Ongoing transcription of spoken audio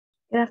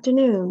Good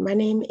afternoon. My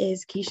name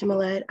is Keisha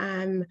Millett.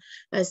 I'm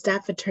a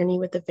staff attorney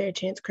with the Fair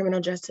Chance Criminal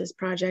Justice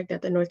Project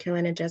at the North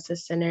Carolina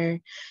Justice Center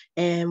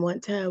and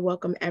want to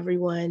welcome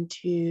everyone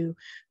to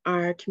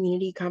our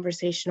community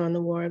conversation on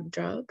the war of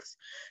drugs.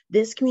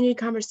 This community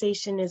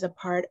conversation is a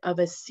part of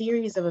a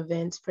series of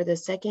events for the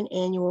second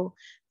annual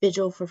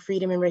Vigil for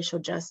Freedom and Racial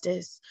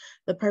Justice.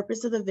 The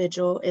purpose of the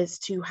vigil is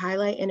to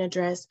highlight and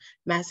address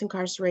mass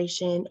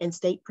incarceration and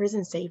state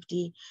prison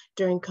safety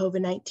during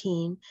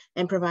COVID-19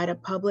 and provide a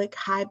public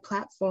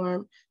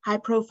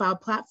high-profile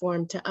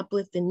platform to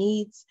uplift the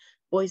needs,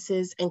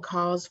 voices, and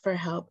calls for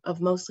help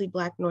of mostly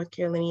Black North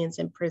Carolinians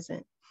in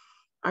prison.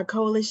 Our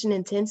coalition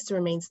intends to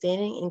remain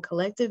standing in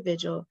collective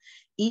vigil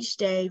each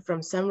day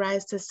from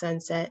sunrise to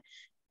sunset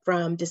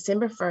from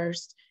December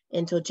 1st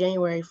until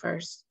January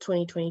 1st,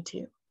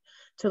 2022.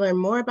 To learn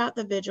more about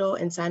the vigil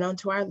and sign on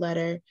to our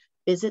letter,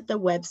 visit the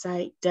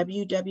website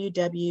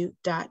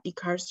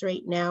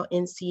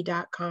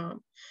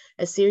www.decarceratenownc.com.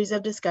 A series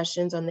of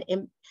discussions on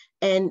the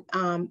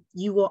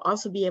you will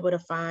also be able to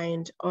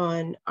find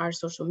on our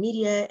social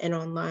media and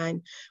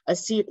online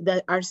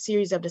our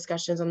series of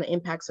discussions on the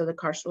impacts of the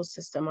carceral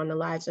system on the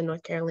lives of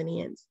North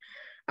Carolinians.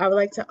 I would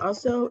like to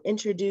also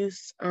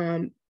introduce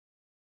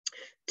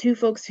two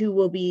folks who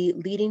will be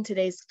leading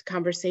today's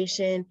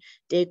conversation: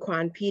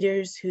 Daquan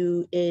Peters,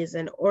 who is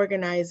an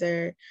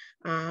organizer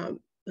out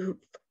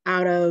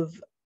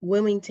of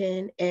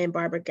Wilmington, and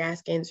Barbara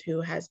Gaskins, who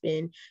has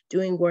been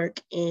doing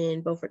work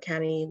in Beaufort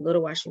County,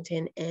 Little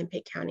Washington, and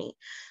Pitt County.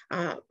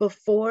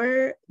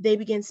 Before they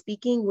begin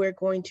speaking, we're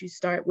going to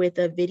start with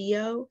a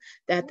video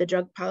that the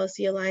Drug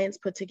Policy Alliance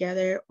put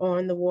together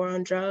on the war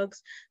on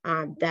drugs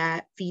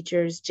that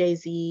features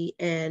Jay-Z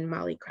and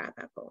Molly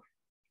Crabapple.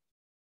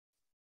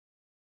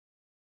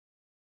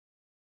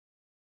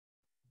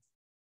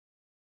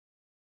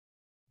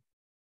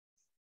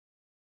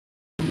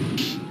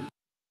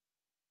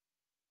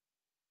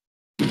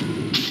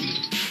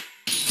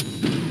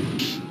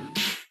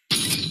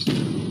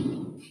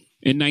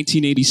 In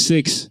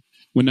 1986,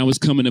 when I was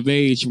coming of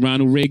age,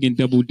 Ronald Reagan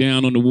doubled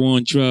down on the war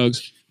on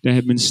drugs that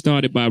had been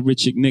started by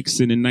Richard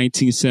Nixon in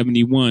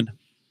 1971.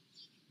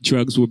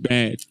 Drugs were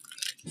bad,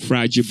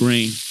 fried your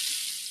brain,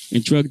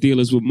 and drug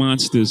dealers were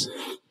monsters.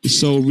 The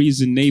sole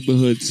reason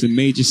neighborhoods and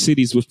major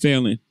cities were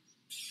failing.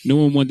 No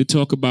one wanted to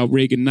talk about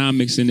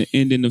Reaganomics and the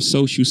ending of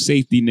social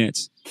safety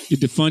nets, the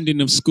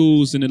defunding of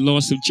schools and the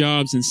loss of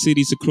jobs in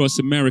cities across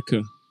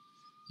America.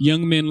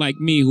 Young men like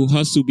me who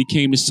hustled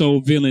became the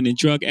sole villain, and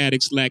drug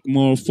addicts lacked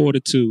moral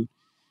fortitude.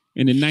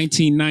 In the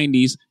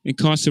 1990s,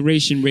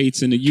 incarceration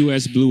rates in the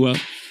U.S. blew up.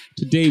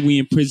 Today, we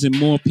imprison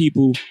more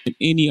people than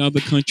any other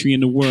country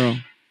in the world: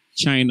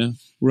 China,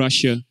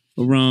 Russia,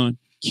 Iran,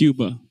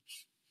 Cuba.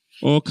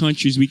 All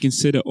countries we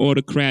consider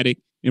autocratic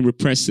and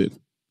repressive.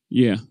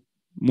 Yeah,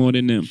 more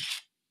than them.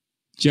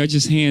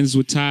 Judges' hands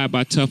were tied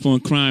by tough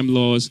on crime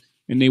laws,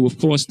 and they were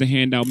forced to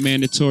hand out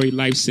mandatory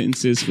life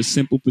sentences for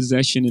simple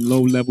possession and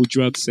low-level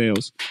drug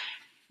sales.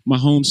 My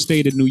home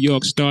state of New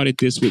York started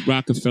this with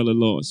Rockefeller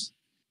laws.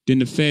 Then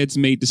the feds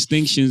made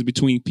distinctions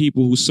between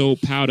people who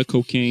sold powder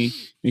cocaine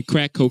and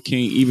crack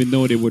cocaine, even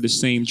though they were the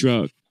same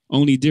drug.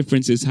 Only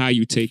difference is how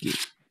you take it.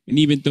 And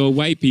even though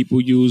white people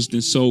used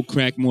and sold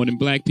crack more than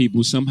black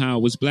people, somehow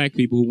it was black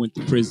people who went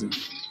to prison.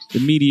 The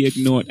media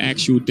ignored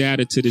actual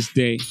data to this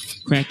day.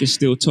 Crack is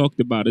still talked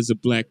about as a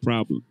black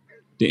problem.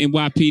 The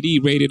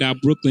NYPD raided our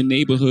Brooklyn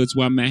neighborhoods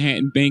while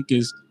Manhattan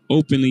bankers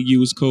openly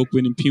used coke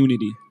with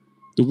impunity.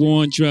 The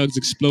war on drugs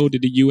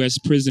exploded the U.S.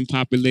 prison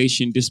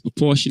population,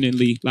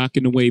 disproportionately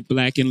locking away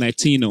Black and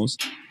Latinos.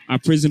 Our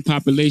prison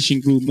population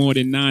grew more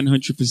than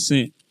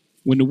 900%.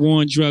 When the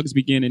war on drugs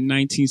began in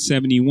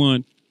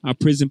 1971, our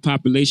prison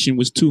population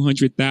was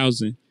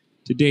 200,000.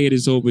 Today it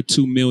is over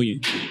 2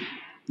 million.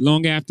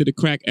 Long after the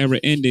crack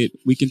era ended,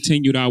 we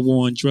continued our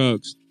war on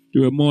drugs.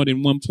 There were more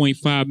than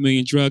 1.5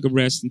 million drug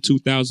arrests in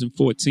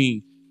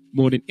 2014.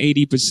 More than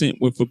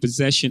 80% were for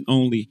possession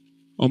only.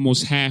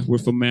 Almost half were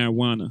for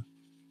marijuana.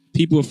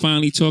 People are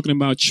finally talking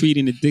about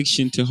treating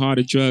addiction to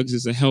harder drugs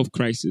as a health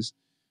crisis,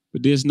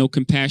 but there's no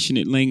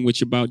compassionate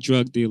language about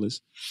drug dealers.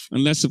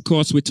 Unless, of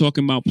course, we're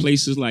talking about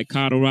places like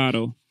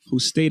Colorado,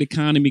 whose state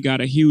economy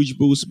got a huge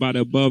boost by the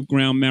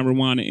above-ground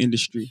marijuana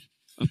industry.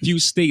 A few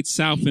states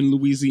south in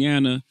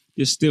Louisiana,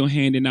 they're still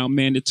handing out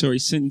mandatory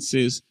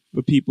sentences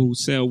for people who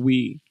sell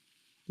weed.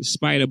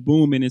 Despite a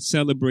booming and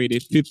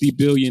celebrated $50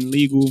 billion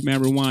legal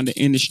marijuana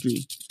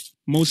industry,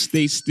 most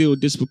states still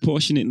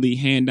disproportionately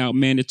hand out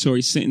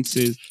mandatory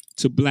sentences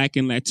to Black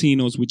and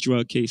Latinos with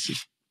drug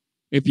cases.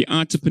 If you're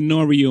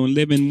entrepreneurial and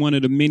live in one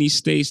of the many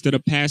states that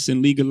are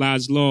passing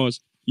legalized laws,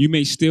 you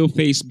may still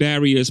face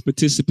barriers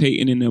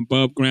participating in the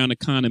above-ground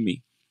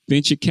economy.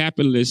 Venture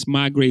capitalists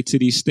migrate to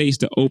these states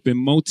to open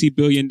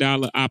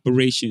multi-billion-dollar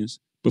operations,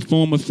 but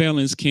former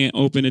felons can't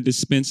open a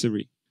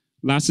dispensary.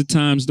 Lots of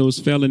times those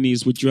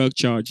felonies were drug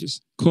charges,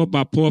 caught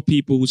by poor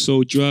people who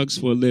sold drugs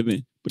for a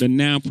living, but are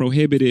now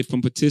prohibited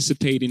from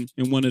participating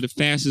in one of the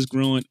fastest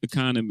growing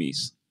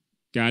economies.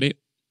 Got it?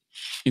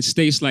 In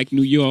states like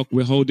New York,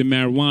 where holding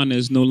marijuana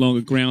is no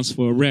longer grounds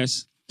for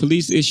arrest,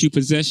 Police issue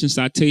possession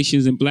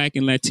citations in Black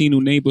and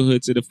Latino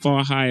neighborhoods at a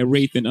far higher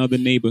rate than other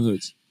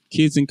neighborhoods.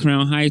 Kids in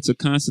Crown Heights are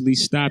constantly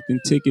stopped and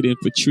ticketed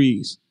for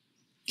trees.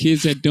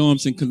 Kids at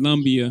dorms in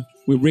Columbia,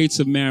 where rates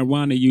of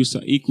marijuana use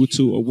are equal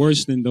to or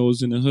worse than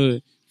those in the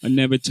hood, are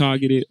never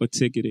targeted or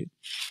ticketed.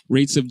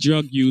 Rates of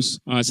drug use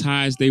are as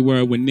high as they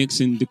were when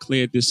Nixon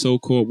declared the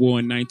so-called war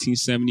in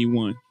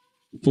 1971.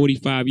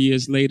 45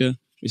 years later,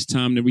 it's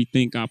time to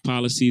rethink our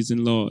policies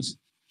and laws.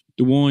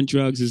 The war on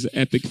drugs is an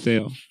epic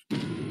fail.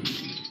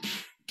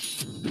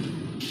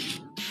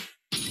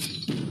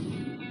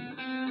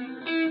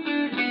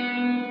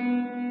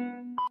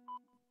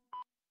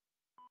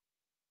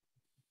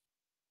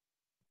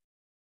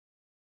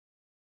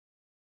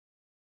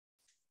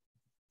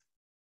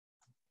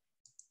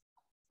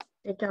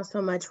 Thank y'all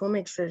so much. We'll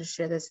make sure to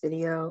share this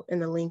video in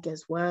the link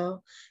as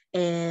well.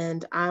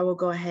 And I will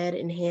go ahead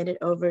and hand it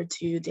over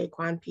to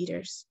Daquan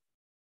Peters.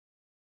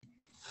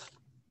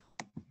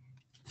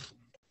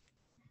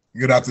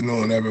 Good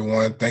afternoon,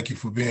 everyone. Thank you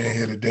for being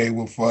here today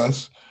with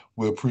us.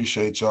 We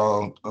appreciate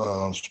y'all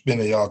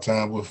spending y'all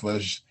time with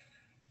us.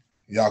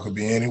 Y'all could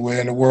be anywhere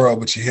in the world,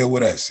 but you're here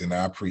with us, and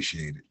I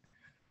appreciate it.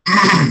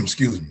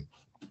 Excuse me.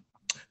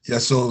 Yeah,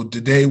 so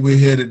today we're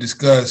here to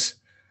discuss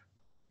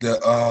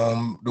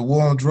the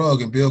war on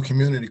drug and build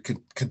community,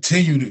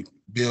 continue to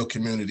build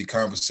community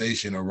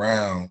conversation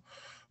around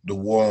the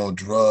war on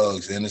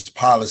drugs and its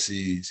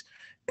policies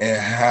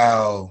and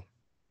how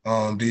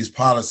these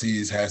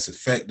policies has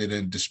affected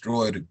and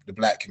destroyed the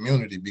Black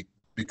community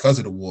because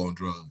of the war on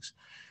drugs.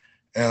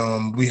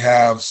 We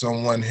have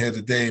someone here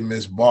today,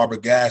 Ms. Barbara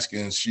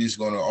Gaskins. She's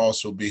going to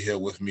also be here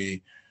with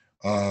me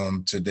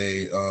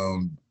today.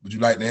 Would you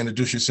like to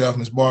introduce yourself,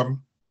 Ms. Barbara?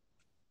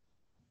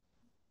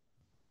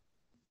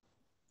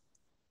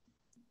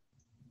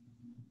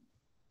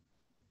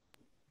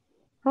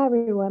 Hi,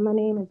 everyone. My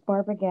name is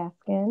Barbara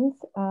Gaskins.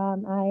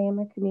 I am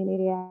a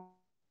community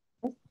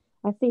activist.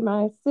 I see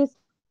my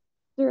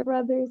sister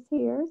brothers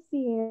here,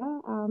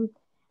 Sierra,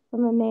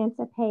 from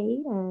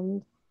Emancipate,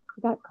 and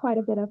we got quite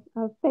a bit of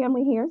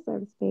family here, so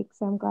to speak,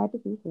 so I'm glad to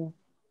be here.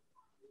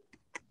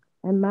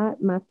 And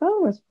my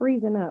phone was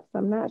freezing up, so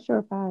I'm not sure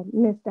if I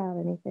missed out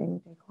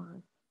anything,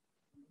 Daquan.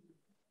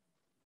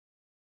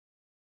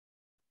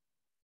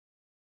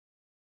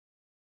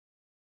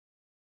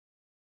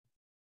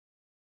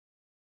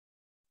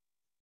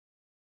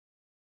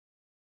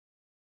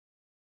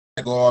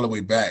 Go all the way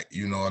back.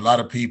 You know, a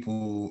lot of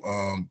people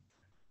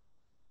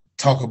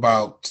talk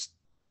about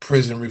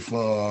prison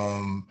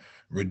reform,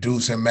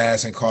 reducing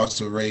mass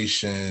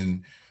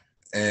incarceration,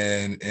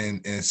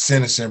 and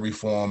sentencing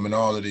reform and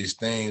all of these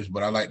things,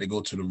 but I like to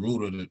go to the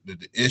root of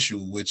the issue,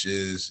 which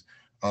is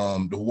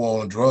the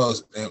war on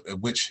drugs,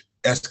 which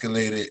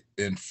escalated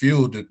and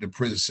fueled the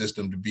prison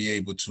system to be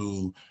able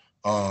to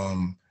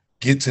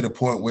get to the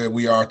point where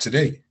we are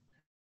today.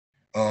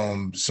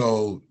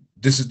 So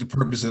this is the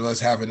purpose of us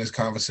having this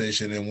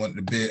conversation and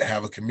wanting to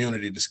have a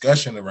community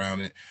discussion around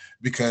it,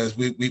 because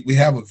we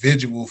have a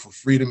vigil for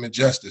freedom and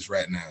justice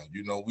right now.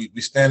 You know, we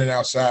standing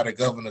outside the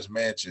governor's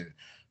mansion.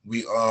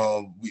 We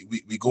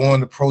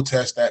going to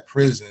protest at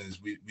prisons.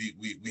 We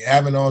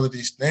having all of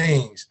these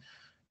things,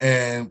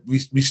 and we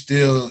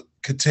still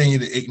continue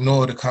to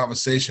ignore the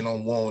conversation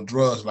on war on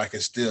drugs like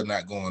it's still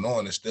not going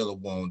on. It's still a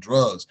war on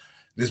drugs.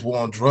 This war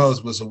on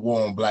drugs was a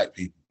war on Black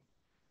people.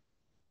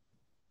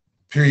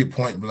 Period,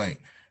 point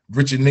blank.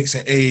 Richard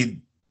Nixon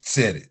aide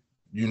said it.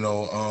 You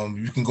know,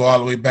 you can go all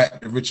the way back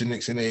to Richard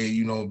Nixon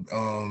aide.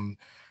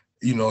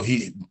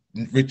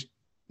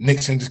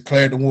 Nixon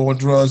declared the war on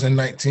drugs in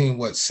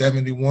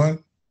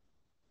 1971.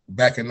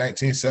 Back in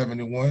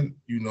 1971.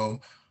 You know,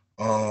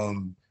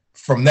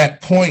 from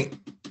that point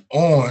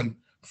on,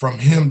 from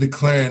him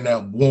declaring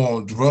that war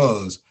on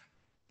drugs,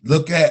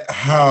 look at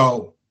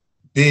how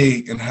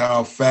big and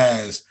how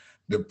fast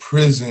the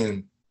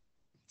prison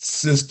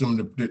system,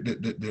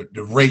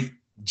 the rate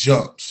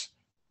jumps.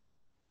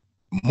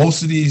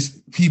 Most of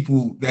these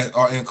people that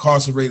are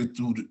incarcerated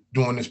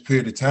during this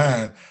period of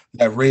time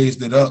that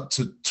raised it up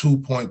to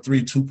 2.3,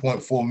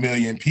 2.4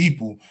 million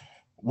people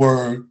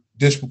were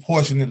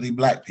disproportionately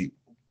Black people,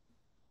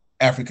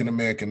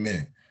 African-American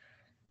men.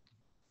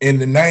 In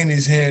the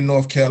 90s here in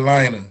North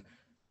Carolina,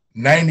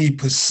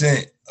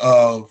 90%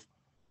 of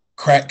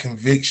crack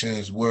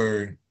convictions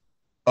were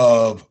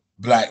of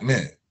Black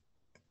men.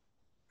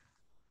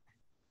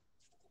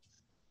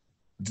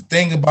 The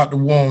thing about the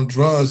war on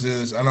drugs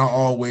is, and I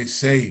always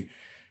say,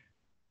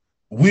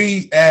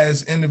 we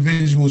as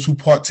individuals who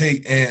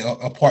partook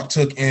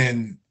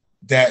in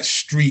that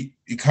street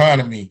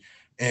economy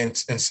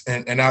and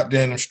out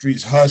there in the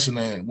streets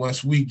hustling,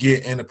 once we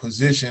get in a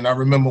position, I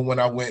remember when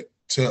I went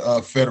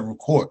to federal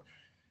court,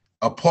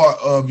 a part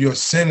of your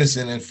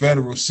sentencing in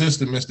federal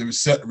system is to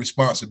accept the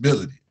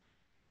responsibility.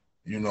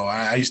 You know,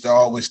 I used to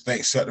always think,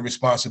 accept the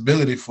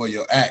responsibility for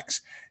your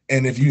acts.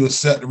 And if you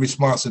accept the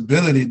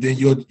responsibility, then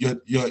your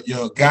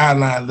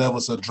guideline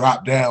levels are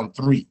dropped down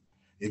 3.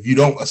 If you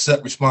don't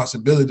accept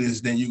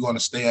responsibilities, then you're going to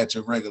stay at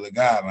your regular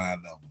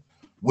guideline level,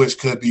 which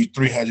could be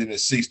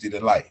 360 to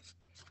life.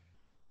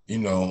 You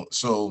know,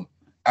 so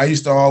I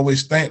used to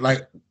always think,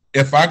 like,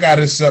 if I got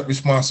to accept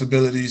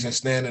responsibilities and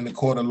stand in the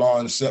court of law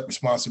and accept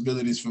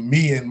responsibilities for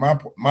me and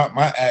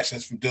my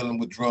actions from dealing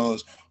with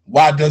drugs,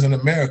 why doesn't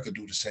America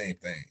do the same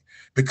thing?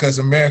 Because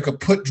America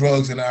put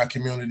drugs in our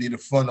community to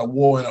fund a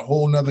war in a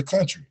whole nother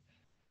country.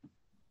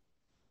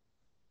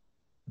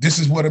 This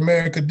is what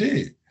America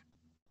did.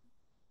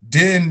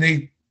 Then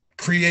they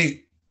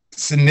create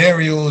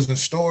scenarios and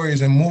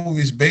stories and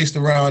movies based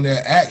around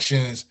their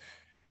actions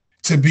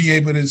to be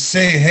able to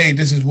say, hey,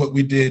 this is what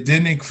we did.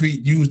 Then they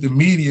use the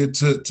media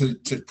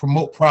to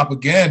promote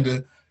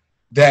propaganda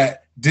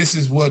that this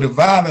is where the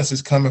violence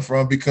is coming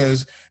from,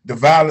 because the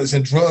violence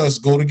and drugs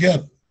go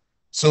together.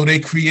 So they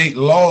create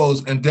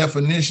laws and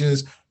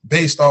definitions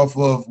based off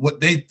of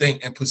what they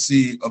think and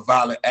perceive a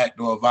violent act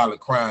or a violent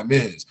crime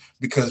is,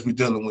 because we're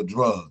dealing with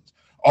drugs.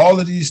 All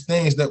of these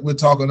things that we're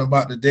talking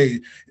about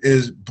today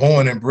is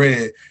born and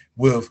bred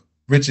with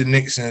Richard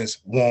Nixon's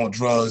war on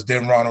drugs,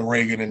 then Ronald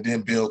Reagan, and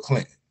then Bill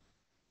Clinton.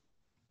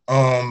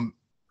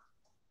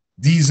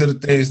 These are the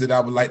things that I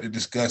would like to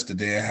discuss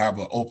today and have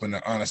an open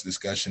and honest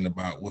discussion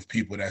about with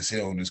people that's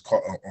here on this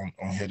call,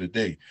 on here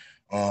today.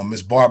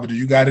 Ms. Barbara, do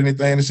you got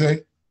anything to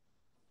say?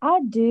 I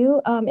do.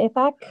 If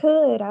I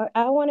could,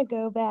 I want to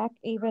go back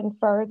even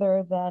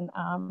further than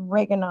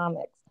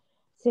Reaganomics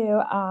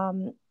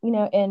to,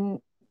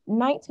 in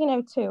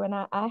 1902, and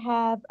I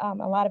have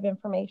a lot of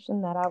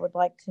information that I would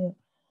like to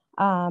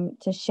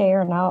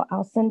share, and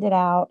I'll send it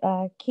out.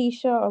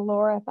 Keisha or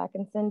Laura, if I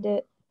can send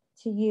it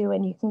to you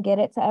and you can get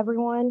it to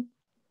everyone.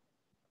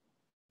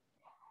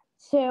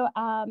 So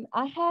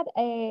I had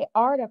an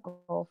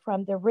article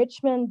from the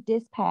Richmond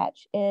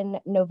Dispatch in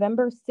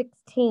November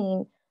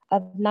 16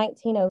 of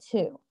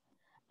 1902,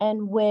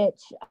 in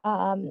which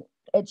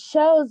it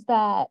shows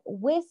that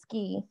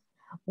whiskey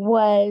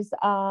was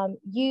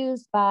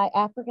used by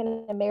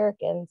African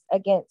Americans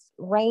against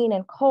rain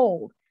and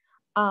cold,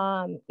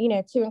 to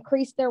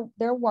increase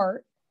their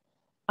work.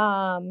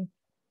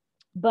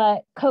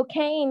 But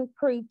cocaine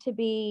proved to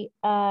be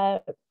a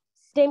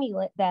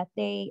stimulant that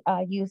they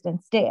used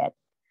instead.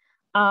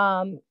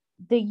 The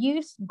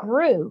use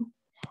grew,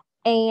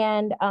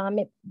 and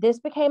this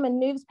became a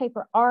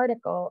newspaper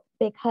article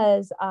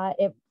because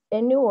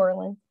in New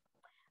Orleans,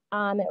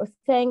 it was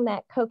saying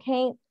that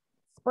cocaine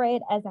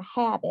spread as a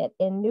habit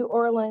in New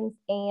Orleans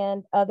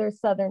and other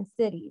southern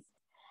cities.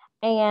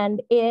 And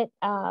it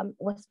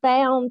was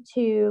found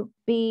to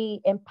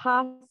be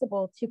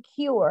impossible to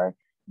cure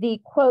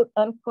the quote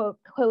unquote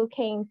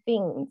cocaine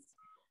fiends,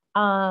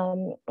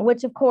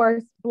 which of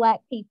course Black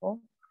people,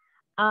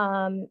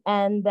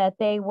 and that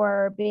they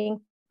were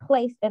being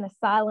placed in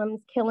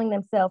asylums, killing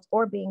themselves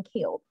or being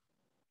killed.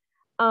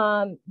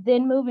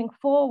 Then moving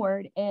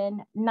forward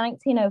in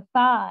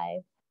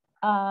 1905,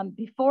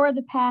 before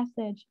the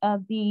passage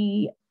of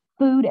the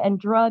Food and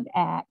Drug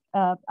Act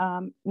of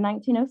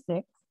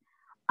 1906,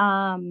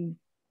 in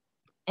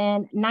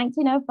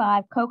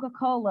 1905,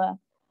 Coca-Cola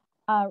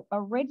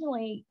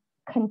originally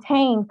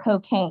contained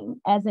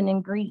cocaine as an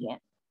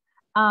ingredient,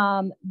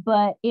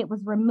 but it was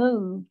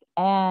removed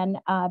and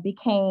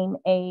became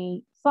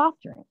a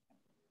soft drink.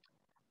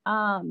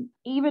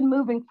 Even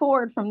moving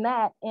forward from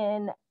that,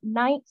 in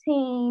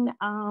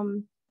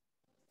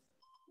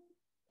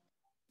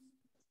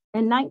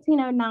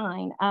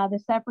 1909, the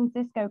San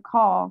Francisco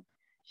Call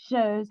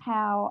shows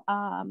how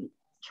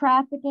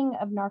trafficking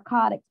of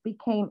narcotics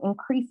became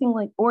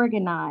increasingly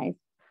organized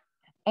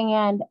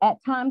and at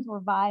times were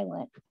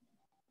violent.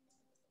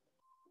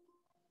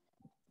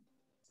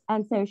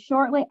 And so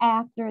shortly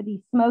after, the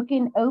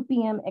Smoking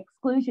Opium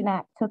Exclusion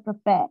Act took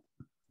effect.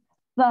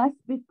 Thus,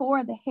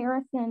 before the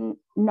Harrison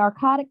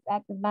Narcotics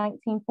Act of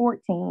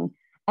 1914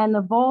 and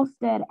the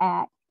Volstead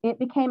Act, it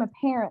became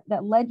apparent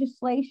that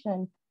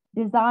legislation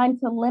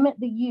designed to limit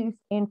the use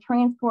and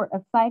transport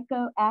of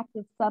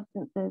psychoactive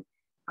substances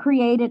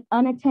created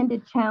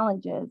unattended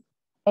challenges,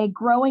 a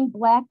growing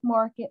Black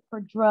market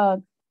for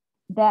drugs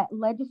that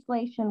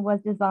legislation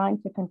was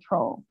designed to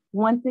control.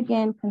 Once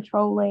again,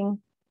 controlling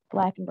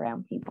Black and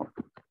brown people.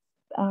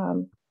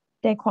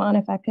 Daquan,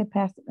 if I could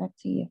pass it back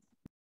to you.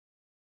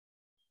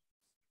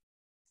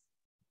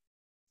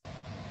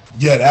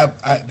 Yeah,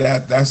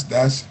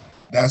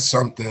 that's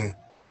something,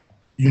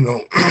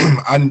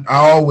 I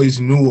always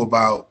knew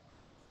about,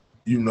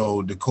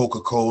 the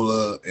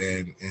Coca-Cola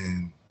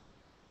and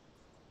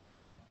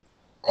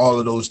all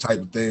of those type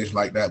of things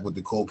like that with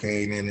the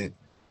cocaine in it.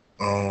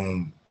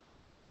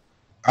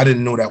 I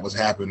didn't know that was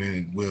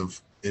happening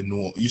in New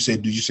Orleans.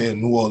 Did you say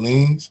in New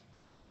Orleans?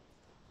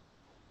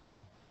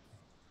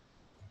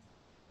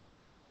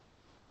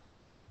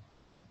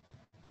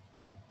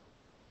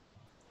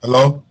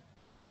 Hello?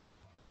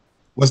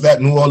 Was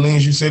that New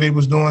Orleans you said they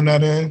was doing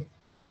that in?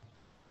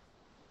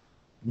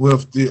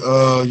 With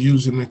the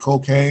using the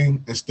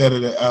cocaine instead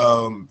of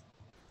the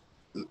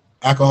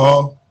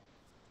alcohol?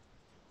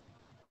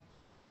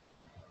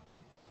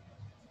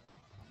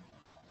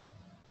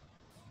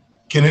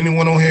 Can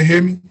anyone on here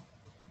hear me?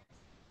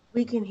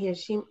 We can hear.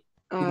 She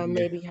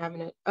maybe having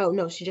it. Oh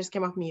no, she just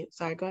came off mute.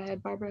 Sorry, go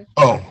ahead, Barbara.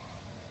 Oh.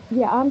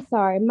 Yeah, I'm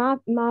sorry. My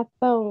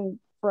phone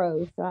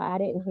froze, so I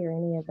didn't hear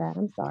any of that.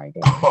 I'm sorry,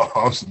 Dave.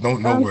 No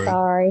I'm worries.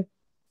 sorry.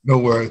 No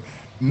worries.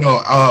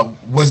 No,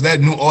 was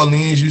that New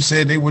Orleans you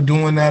said they were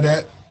doing that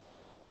at?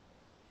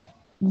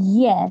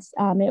 Yes,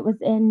 it was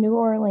in New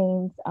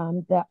Orleans.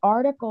 The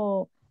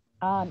article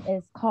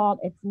is called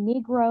 "It's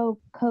Negro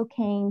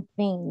Cocaine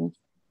Fiends.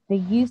 The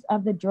use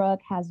of the drug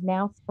has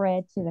now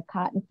spread to the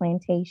cotton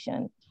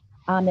plantation."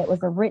 It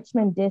was a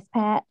Richmond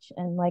Dispatch,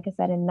 and like I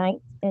said, in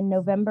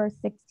November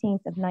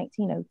 16th of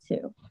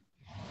 1902.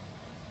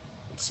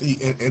 See,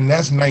 and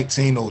that's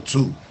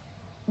 1902.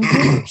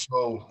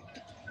 So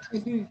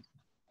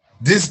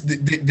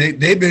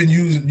they've been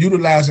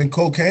utilizing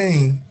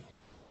cocaine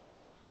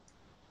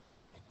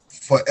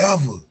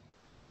forever,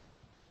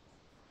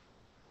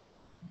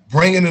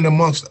 bringing it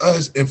amongst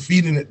us and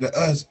feeding it to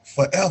us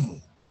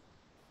forever.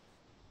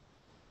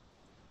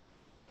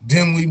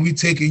 Then we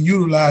take and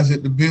utilize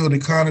it to build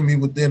economy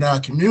within our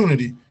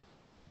community.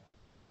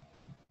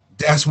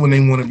 That's when they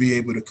want to be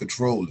able to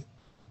control it.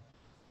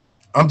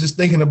 I'm just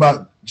thinking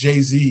about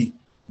Jay-Z,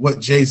 what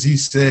Jay-Z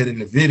said in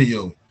the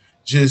video,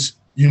 just,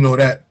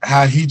 that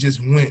how he just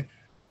went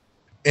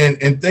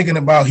and thinking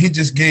about, he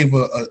just gave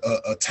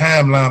a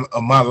timeline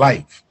of my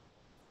life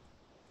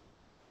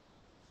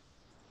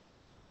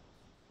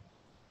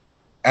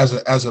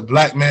as a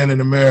black man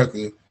in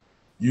America,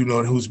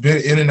 who's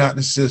been in and out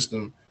the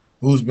system,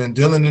 who's been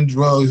dealing in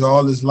drugs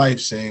all his life,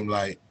 seemed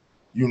like,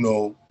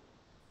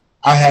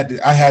 I had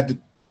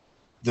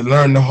to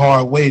learn the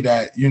hard way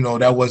that,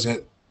 that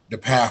wasn't the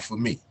path for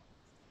me.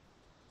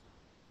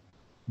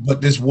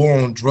 But this war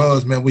on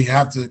drugs, man, we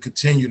have to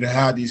continue to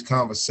have these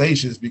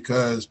conversations,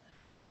 because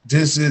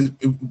this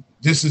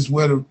is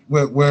where the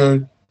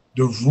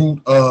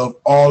root of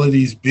all of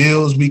these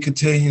bills we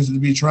continue to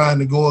be trying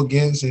to go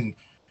against, and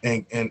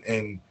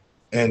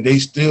they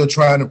still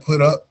trying to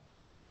put up,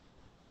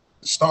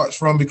 starts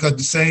from, because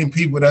the same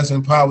people that's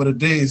in power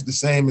today is the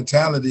same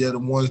mentality of the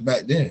ones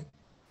back then.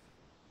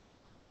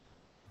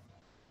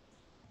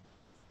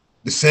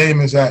 The same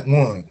exact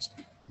ones.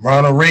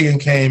 Ronald Reagan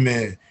came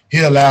in. He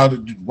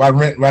allowed it.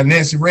 While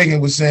Nancy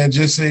Reagan was saying,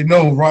 just say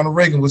no, Ronald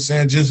Reagan was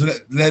saying, just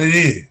let it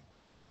in.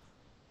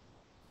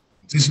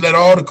 Just let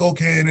all the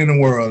cocaine in the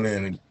world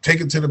in and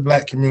take it to the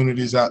black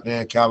communities out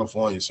there in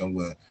California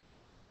somewhere.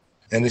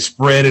 And it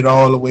spread it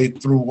all the way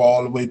through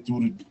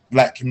the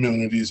black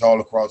communities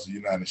all across the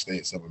United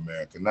States of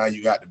America. Now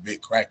you got the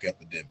big crack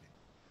epidemic.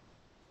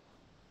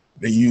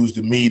 They use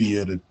the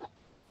media to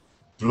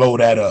blow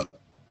that up.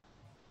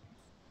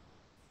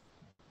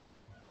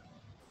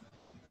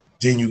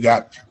 Then you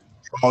got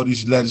all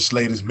these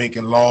legislators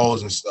making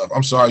laws and stuff.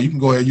 I'm sorry, you can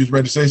go ahead. You was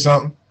ready to say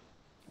something?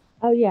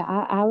 Oh yeah,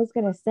 I was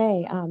gonna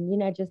say,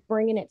 just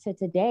bringing it to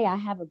today, I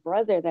have a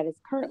brother that is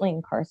currently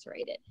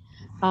incarcerated.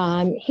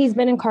 He's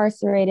been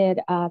incarcerated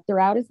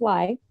throughout his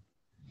life.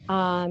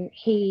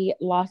 He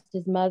lost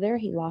his mother,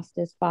 he lost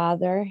his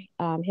father,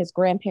 his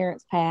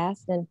grandparents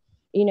passed, and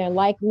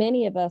like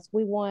many of us,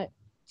 we want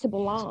to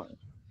belong.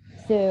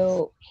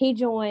 So he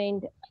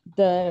joined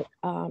a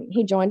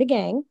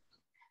gang.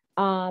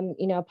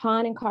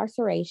 Upon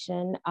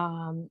incarceration,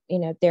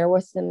 there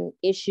were some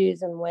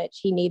issues in which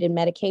he needed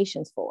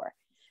medications for.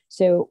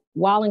 So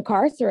while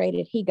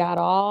incarcerated, he got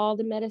all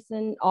the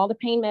medicine, all the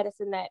pain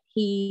medicine that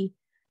he,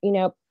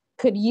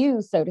 could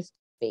use, so to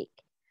speak.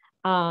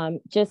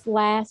 Just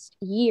last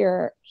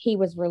year, he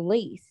was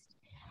released,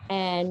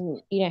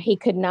 and, he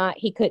couldn't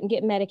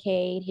get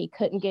Medicaid. He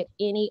couldn't get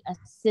any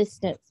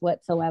assistance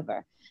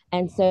whatsoever.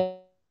 And so,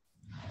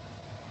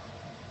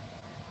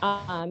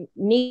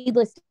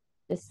 needless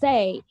to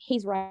say,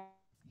 he's right.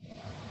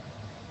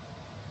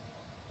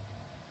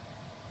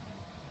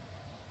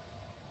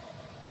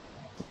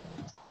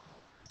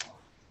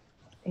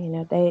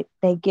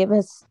 They give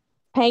us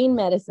pain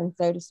medicine,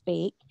 so to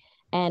speak,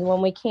 and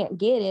when we can't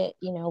get it,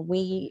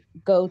 we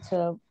go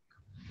to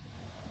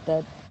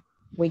the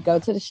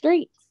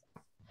streets.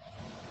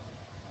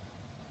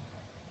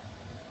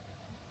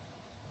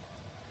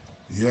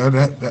 Yeah,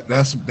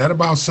 that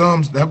about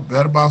sums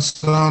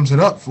it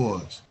up for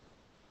us.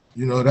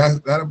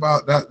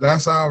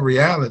 That's our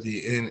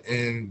reality,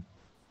 and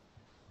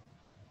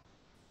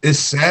it's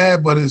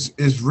sad, but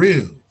it's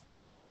real.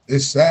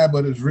 It's sad,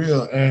 but it's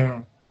real,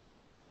 and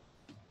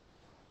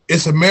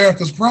it's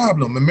America's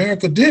problem.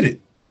 America did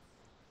it.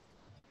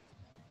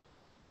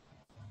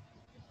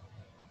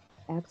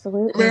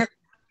 Absolutely. America.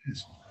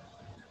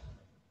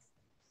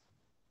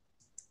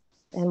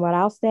 And what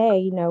I'll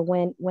say,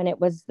 when it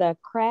was the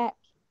crack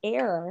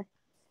era,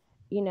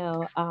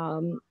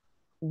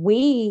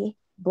 we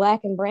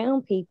Black and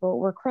brown people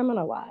were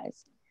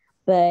criminalized.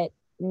 But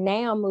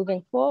now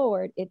moving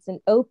forward, it's an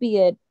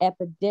opiate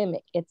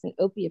epidemic. It's an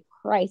opiate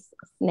crisis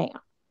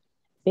now,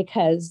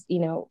 because,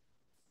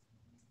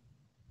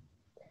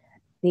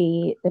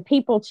 the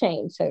people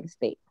change, so to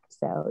speak.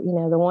 So,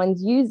 the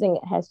ones using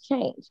it has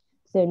changed.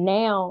 So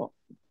now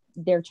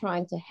they're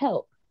trying to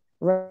help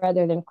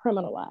rather than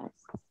criminalize.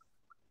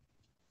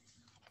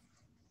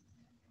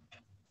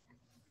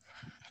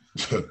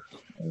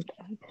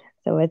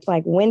 So it's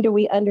like, when do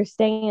we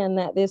understand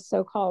that this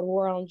so-called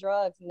war on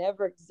drugs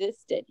never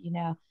existed?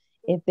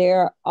 If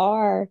there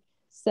are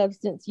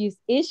substance use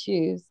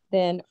issues,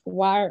 then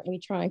why aren't we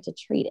trying to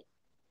treat it?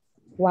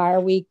 Why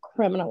are we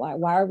criminalizing?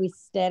 Why are we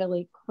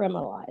steadily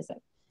criminalizing?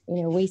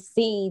 We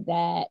see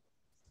that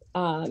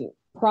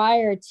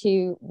prior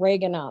to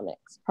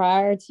Reaganomics,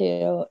 prior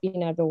to,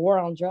 the war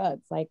on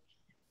drugs, like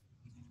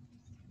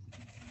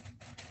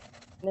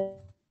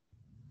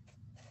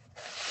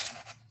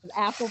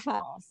apple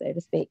pie, so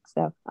to speak.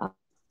 So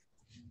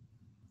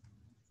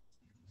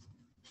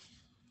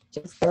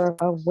just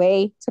a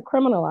way to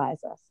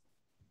criminalize us.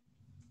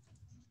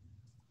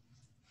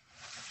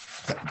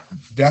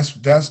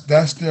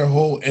 That's their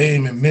whole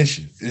aim and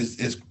mission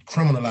is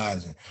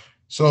criminalizing.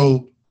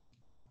 So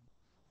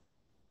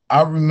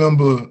I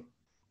remember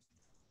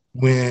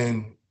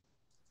when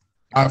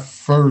I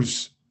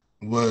first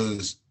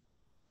was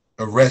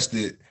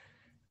arrested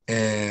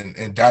and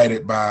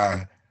indicted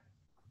by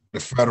the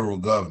federal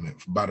government,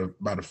 by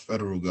the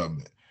federal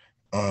government.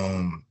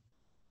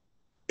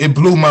 It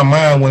blew my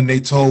mind when they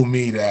told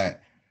me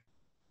that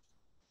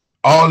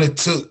all it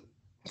took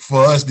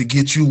for us to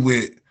get you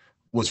with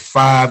was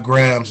 5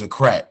 grams of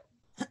crack.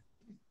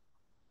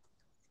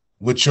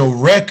 With your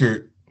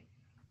record,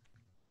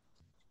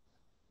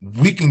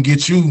 we can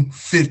get you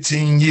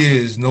 15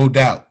 years, no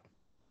doubt.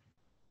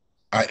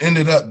 I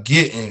ended up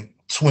getting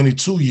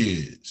 22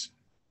 years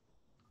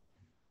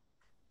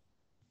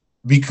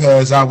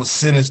because I was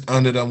sentenced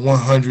under the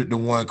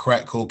 100-to-1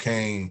 crack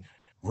cocaine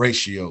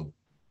ratio.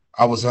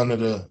 I was under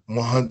the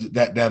 100,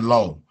 that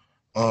law.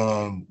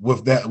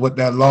 With that, what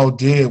that law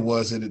did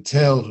was it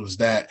tells was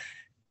that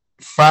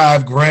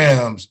 5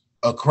 grams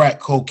of crack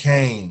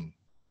cocaine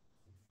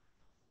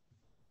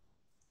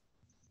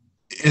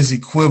is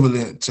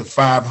equivalent to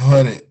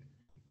 500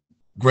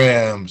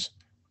 grams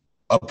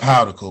of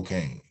powder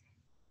cocaine.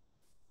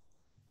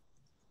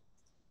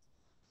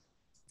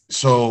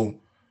 So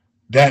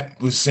that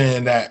was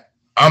saying that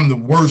I'm the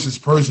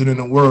worstest person in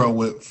the world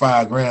with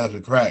 5 grams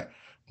of crack,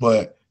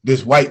 but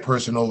this white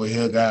person over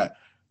here got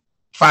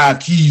 5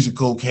 keys of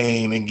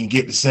cocaine and can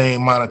get the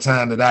same amount of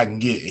time that I can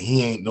get,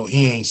 and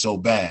he ain't so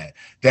bad.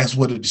 That's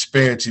what the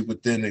disparity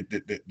within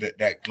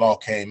that law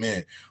came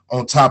in.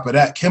 On top of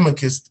that,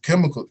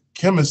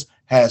 chemists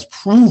has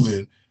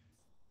proven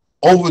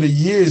over the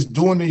years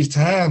during these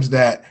times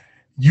that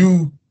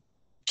you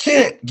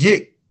can't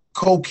get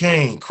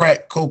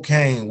crack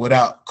cocaine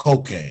without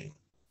cocaine.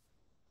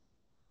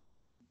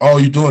 All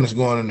you're doing is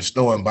going in the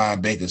store and buying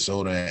baking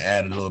soda and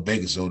adding a little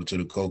baking soda to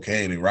the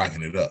cocaine and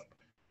rocking it up.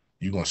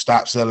 You gonna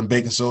stop selling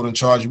baking soda and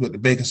charge you with the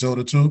baking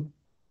soda too?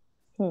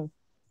 You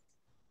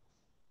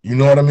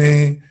know what I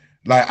mean?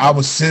 Like, I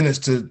was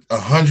sentenced to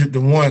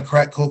 100-to-1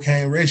 crack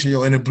cocaine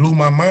ratio, and it blew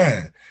my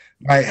mind.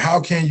 Like, how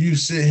can you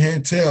sit here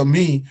and tell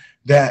me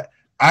that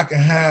I can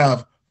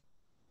have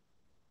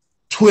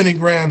 20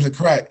 grams of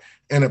crack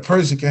and a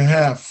person can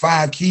have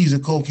 5 keys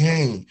of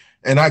cocaine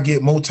and I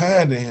get more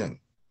time than him?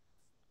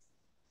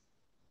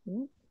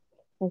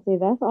 And see,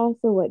 that's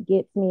also what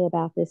gets me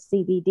about this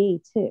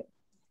CBD too.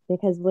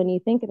 Because when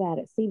you think about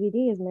it,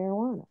 CBD is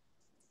marijuana.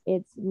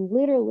 It's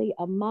literally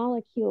a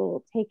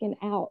molecule taken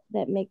out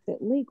that makes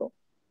it legal.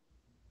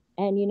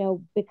 And,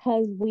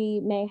 because we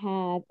may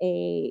have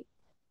a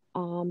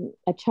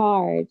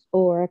charge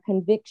or a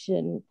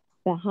conviction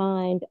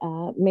behind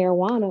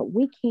marijuana,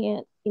 we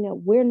can't,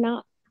 we're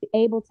not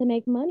able to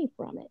make money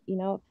from it.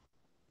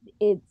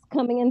 It's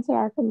coming into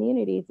our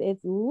communities.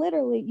 It's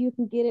literally, you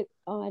can get it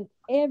on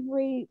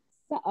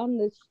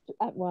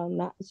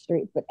not the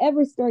streets, but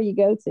every store you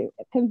go to,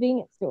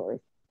 convenience stores.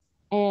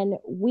 And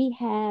we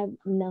have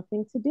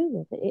nothing to do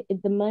with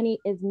it. The money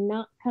is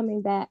not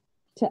coming back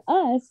to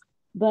us.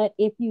 But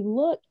if you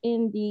look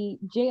in the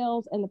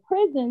jails and the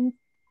prisons,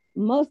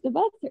 most of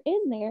us are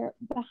in there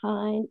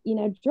behind,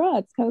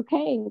 drugs,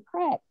 cocaine,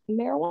 crack,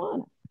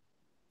 marijuana.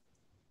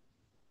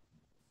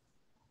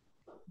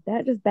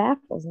 That just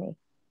baffles me.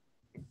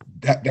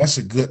 That's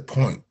a good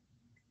point.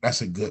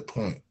 That's a good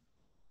point.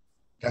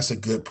 That's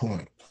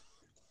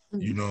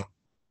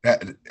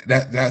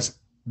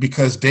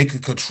because they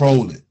could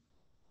control it.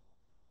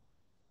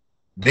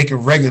 They can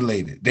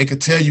regulate it. They could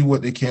tell you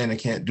what they can and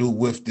can't do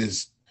with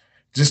this.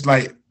 Just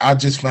like I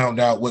just found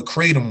out what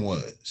kratom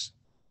was.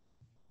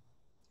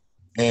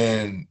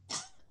 And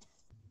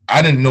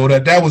I didn't know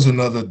that was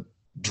another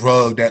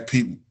drug that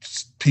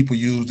people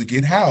use to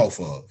get high off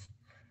of.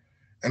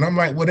 And I'm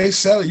like, well, they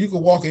sell it. You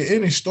can walk in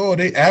any store.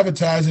 They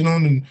advertise it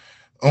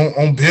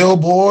on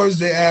billboards.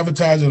 They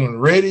advertise it on the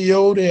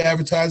radio. They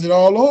advertise it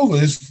all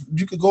over.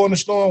 You could go in the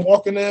store and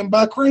walk in there and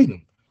buy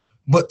kratom.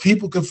 But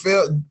people could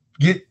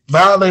get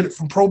violated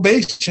from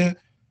probation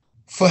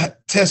for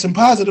testing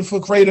positive for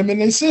kratom in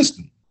their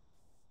system.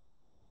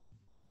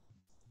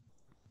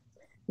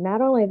 Not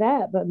only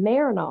that, but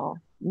Marinol.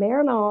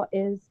 Marinol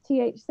is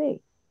THC.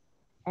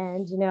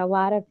 And, a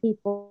lot of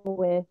people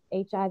with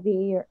HIV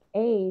or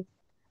AIDS,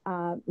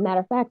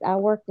 matter of fact, I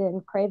worked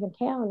in Craven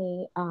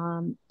County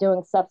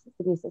doing substance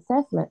abuse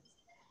assessments.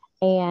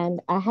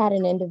 And I had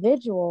an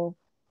individual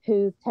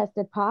who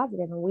tested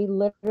positive, and we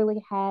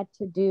literally had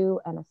to do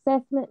an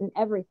assessment and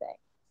everything.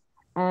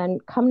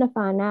 And come to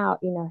find out,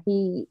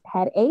 he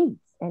had AIDS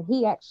and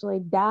he actually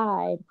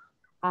died.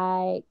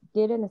 I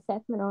did an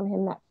assessment on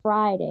him that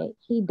Friday.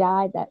 He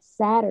died that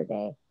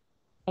Saturday.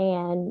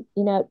 And,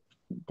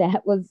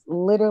 that was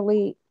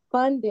literally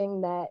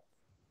funding that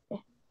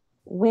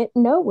went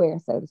nowhere,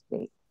 so to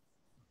speak.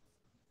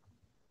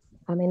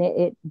 I mean,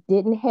 it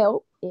didn't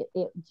help.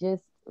 It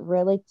just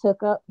really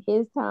took up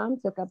his time,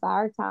 took up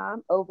our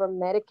time over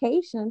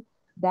medication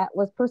that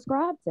was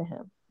prescribed to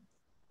him.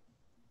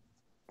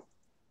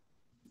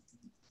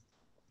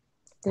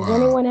 Does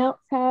anyone else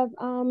have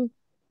any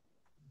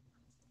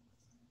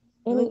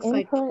looks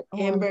input?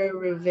 Like Amber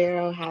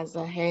Rivero has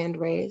a hand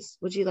raised.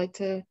 Would you like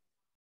to?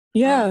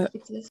 Yeah.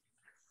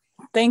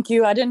 Thank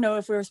you. I didn't know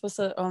if we were supposed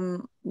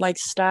to like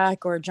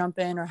stack or jump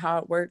in or how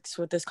it works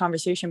with this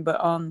conversation,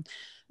 but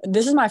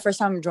this is my first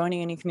time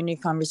joining any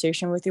community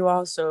conversation with you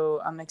all,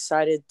 so I'm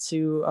excited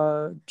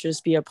to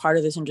just be a part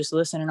of this and just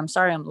listen. And I'm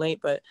sorry I'm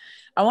late, but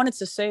I wanted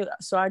to say,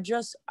 so I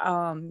just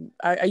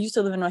I used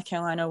to live in North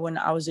Carolina when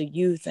I was a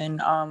youth, and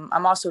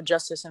I'm also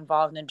justice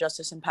involved and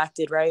justice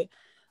impacted, right?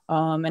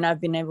 And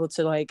I've been able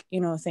to,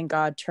 thank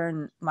God,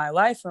 turn my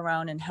life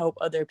around and help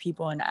other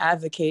people and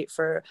advocate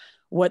for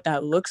what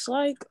that looks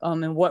like,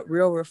 and what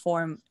real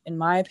reform, in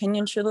my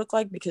opinion, should look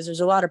like, because there's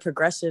a lot of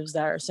progressives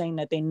that are saying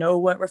that they know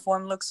what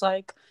reform looks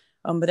like,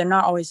 but they're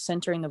not always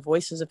centering the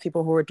voices of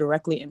people who are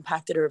directly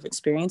impacted or have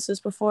experienced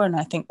this before. And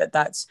I think that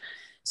that's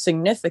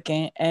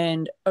significant.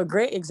 And a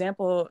great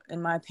example,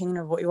 in my opinion,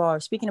 of what you all are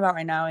speaking about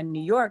right now in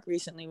New York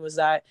recently was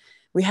that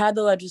we had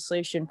the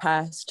legislation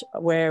passed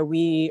where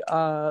we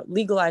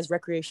legalized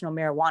recreational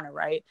marijuana,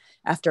 right?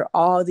 After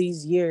all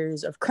these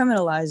years of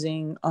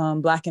criminalizing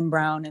Black and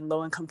Brown and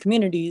low-income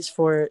communities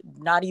for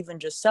not even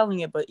just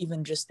selling it, but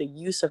even just the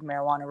use of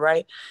marijuana,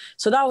 right?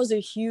 So that was a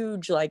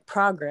huge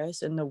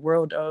progress in the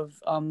world of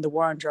the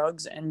war on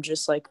drugs, and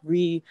just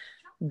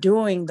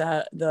doing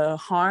the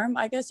harm,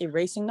 I guess,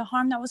 erasing the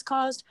harm that was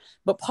caused.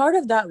 But part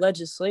of that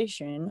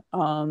legislation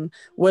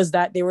was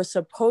that they were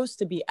supposed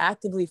to be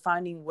actively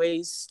finding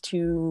ways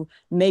to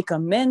make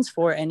amends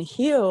for and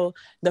heal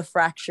the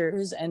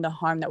fractures and the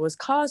harm that was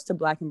caused to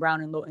Black and Brown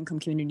and low income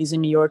communities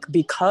in New York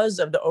because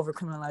of the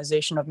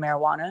overcriminalization of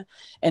marijuana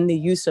and the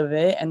use of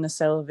it and the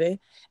sale of it.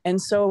 And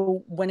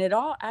so when it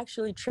all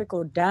actually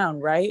trickled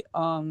down, right,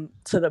 to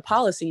the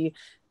policy,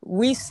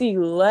 we see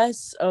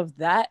less of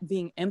that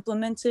being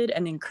implemented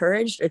and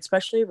encouraged,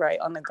 especially right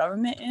on the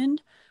government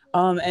end.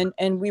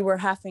 And we were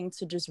having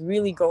to just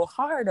really go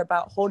hard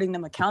about holding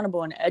them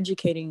accountable and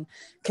educating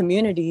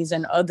communities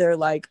and other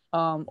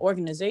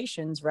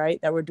organizations,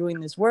 right, that were doing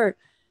this work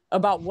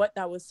about what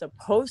that was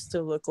supposed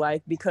to look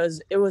like, because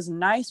it was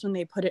nice when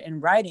they put it in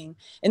writing.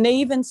 And they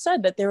even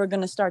said that they were going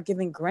to start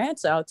giving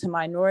grants out to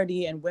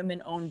minority and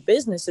women-owned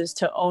businesses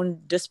to own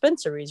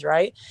dispensaries,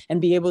 right?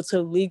 And be able to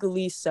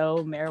legally sell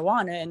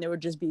marijuana, and there would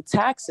just be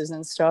taxes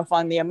and stuff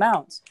on the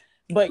amounts.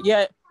 But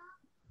yet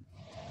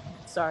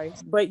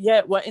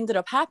what ended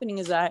up happening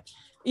is that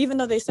even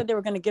though they said they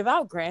were going to give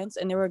out grants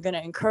and they were going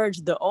to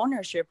encourage the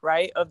ownership,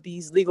 right, of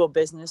these legal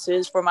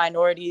businesses for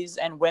minorities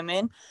and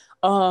women,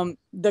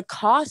 the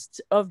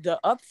cost of the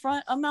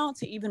upfront amount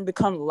to even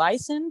become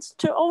licensed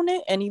to own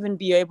it and even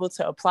be able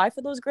to apply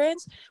for those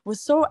grants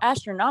was so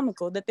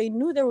astronomical that they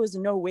knew there was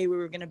no way we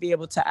were going to be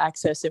able to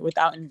access it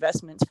without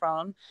investments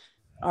from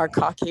our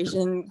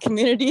Caucasian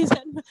communities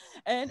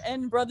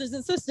and brothers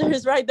and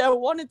sisters, right, that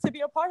wanted to be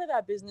a part of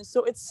that business.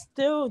 So it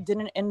still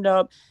didn't end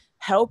up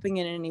helping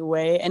in any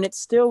way. And it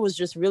still was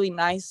just really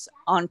nice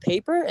on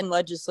paper and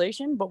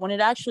legislation. But when it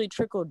actually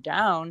trickled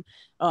down,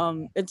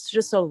 it's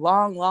just a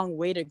long, long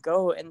way to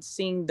go in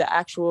seeing the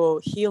actual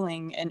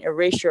healing and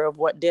erasure of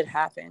what did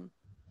happen.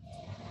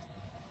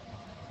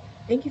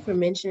 Thank you for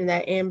mentioning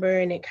that, Amber.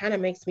 And it kind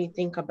of makes me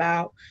think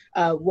about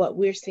what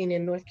we're seeing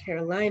in North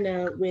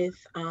Carolina with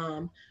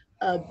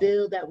a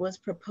bill that was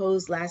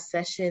proposed last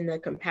session, the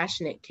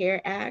Compassionate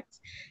Care Act.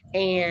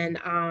 And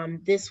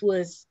this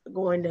was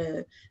going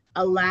to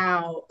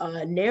allow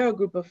a narrow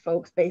group of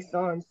folks based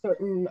on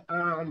certain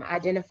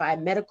identified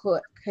medical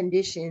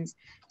conditions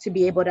to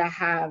be able to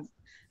have,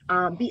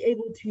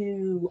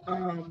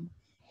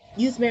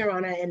 use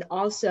marijuana, and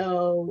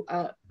also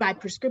by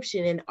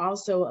prescription, and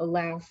also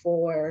allow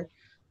for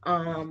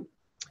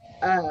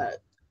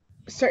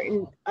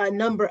certain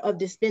number of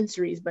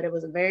dispensaries. But it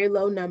was a very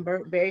low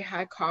number, very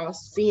high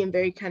cost, seeing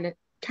very kind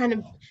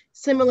of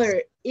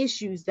similar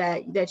issues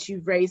that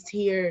you've raised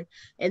here.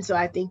 And so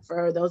I think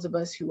for those of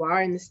us who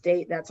are in the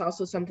state, that's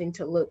also something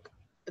to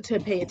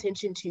pay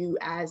attention to,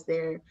 as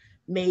there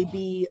may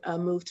be a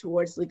move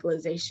towards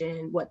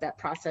legalization, what that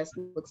process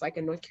looks like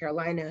in North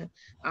Carolina,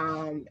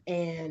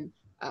 and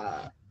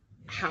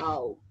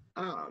how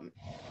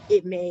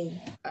it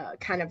may,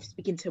 kind of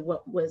speaking to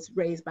what was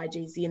raised by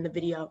Jay-Z in the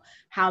video,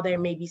 how there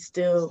may be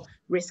still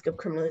risk of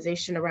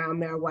criminalization around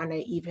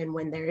marijuana even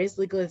when there is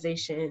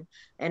legalization,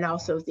 and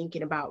also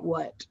thinking about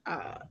what,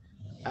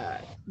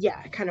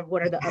 kind of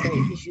what are the other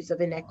issues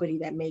of inequity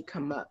that may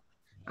come up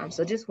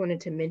So just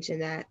wanted to mention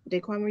that.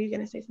 Daquan, were you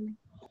going to say something?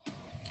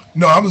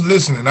 No, I was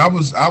listening. I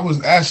was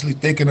actually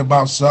thinking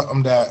about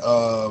something that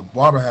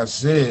Barbara has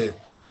said,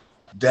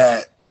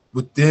 that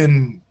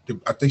within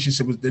I think she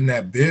said within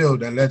that bill,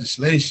 that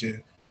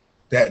legislation,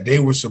 that they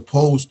were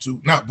supposed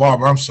to, not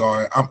Barbara, I'm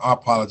sorry, I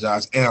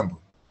apologize, Amber,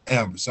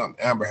 something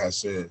Amber has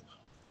said,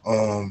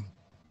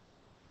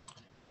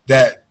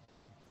 that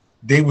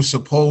they were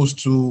supposed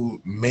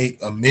to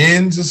make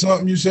amends or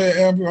something. You said,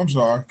 Amber? I'm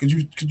sorry. Could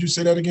you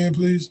say that again,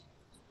 please?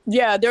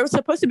 Yeah, there was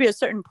supposed to be a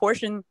certain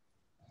portion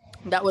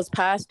that was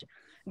passed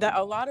that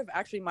a lot of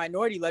actually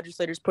minority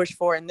legislators pushed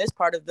for in this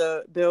part of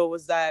the bill,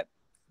 was that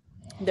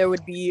there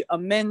would be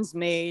amends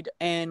made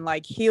and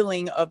like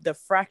healing of the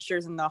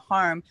fractures and the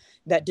harm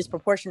that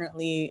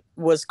disproportionately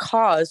was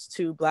caused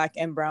to Black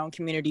and brown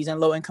communities and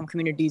low income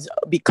communities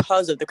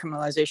because of the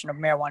criminalization of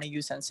marijuana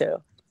use and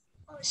sale.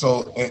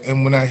 So,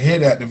 and when I hear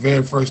that, the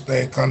very first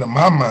thing come to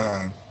my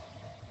mind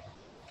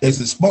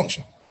is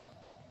expunction.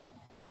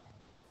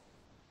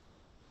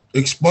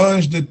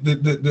 Expunge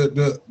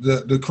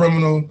the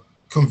criminal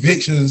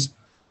convictions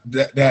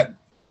that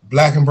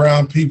Black and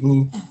brown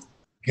people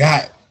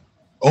got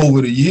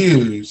over the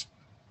years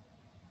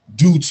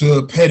due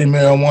to petty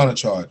marijuana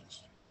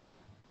charges.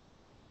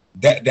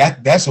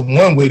 That's a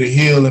one way to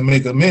heal and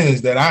make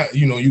amends. That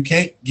you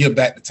can't give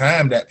back the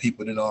time that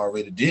people done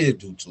already did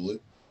due to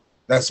it.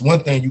 That's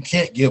one thing you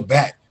can't give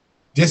back.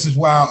 This is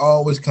why I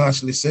always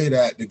constantly say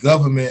that the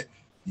government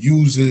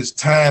uses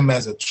time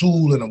as a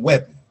tool and a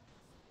weapon.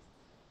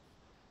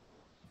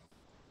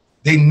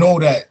 They know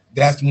that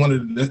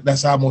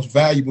that's our most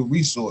valuable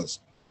resource,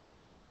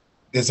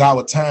 is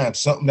our time,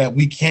 something that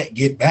we can't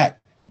get back.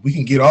 We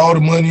can get all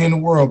the money in the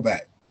world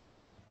back.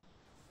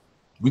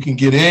 We can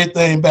get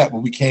everything back, but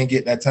we can't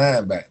get that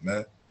time back,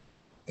 man.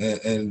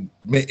 And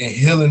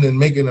healing and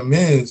making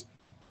amends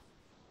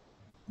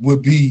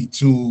would be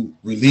to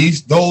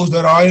release those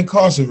that are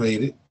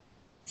incarcerated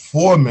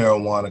for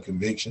marijuana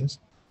convictions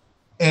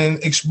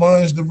and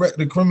expunge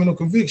the criminal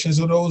convictions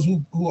of those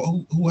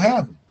who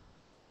have them.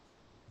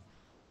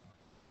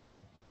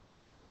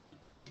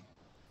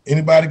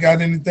 Anybody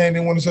got anything they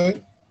want to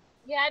say?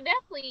 Yeah, I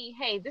definitely,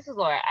 hey, this is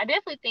Laura. I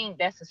definitely think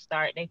that's a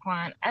start,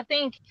 Daquan. I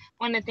think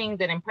one of the things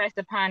that impressed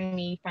upon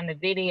me from the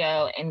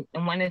video, and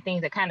one of the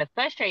things that kind of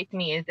frustrates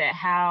me, is that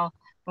how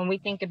when we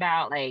think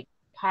about like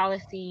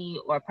policy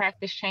or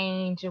practice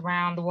change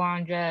around the war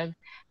on drugs,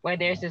 where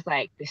there's this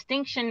like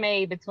distinction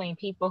made between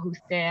people who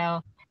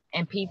sell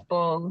and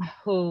people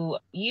who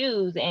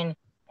use, and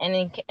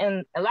in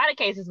a lot of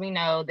cases we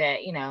know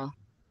that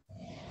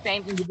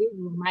same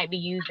individual might be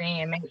using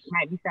and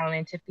might be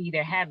selling to feed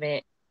their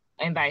habit,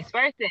 and vice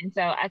versa. And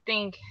so I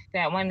think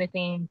that one of the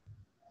things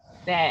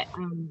that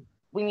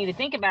we need to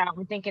think about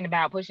when thinking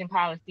about pushing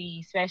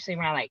policy, especially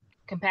around like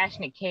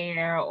compassionate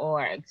care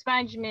or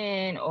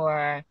expungement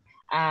or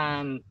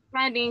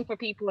funding for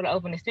people to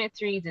open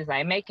dispensaries, is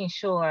like making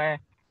sure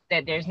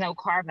that there's no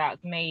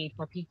carve-outs made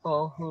for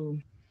people who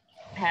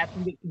have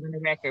convictions on the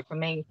record for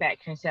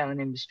manufacturing, selling,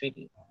 and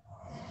distributing.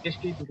 That's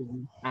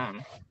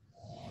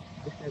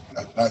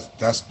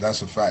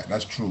a fact.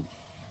 That's true.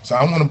 So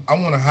I want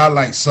to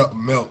highlight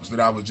something else that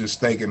I was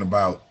just thinking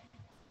about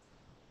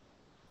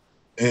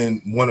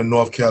in one of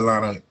North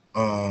Carolina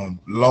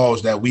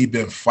laws that we've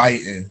been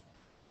fighting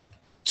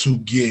to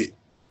get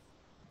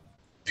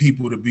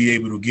people to be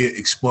able to get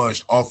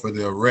expunged off of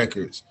their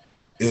records,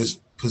 is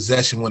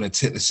possession with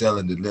intent to sell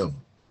and deliver.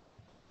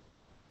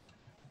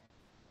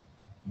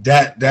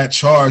 That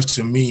charge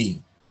to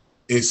me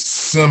is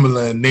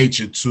similar in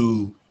nature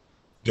to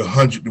the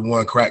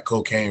 100-to-1 crack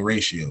cocaine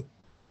ratio.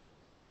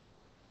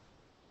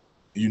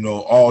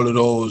 All of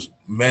those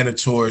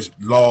mandatory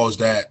laws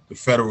that the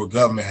federal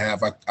government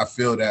have, I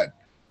feel that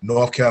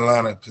North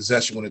Carolina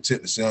possession with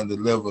intent to sell and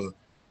deliver,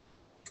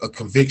 a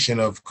conviction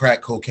of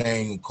crack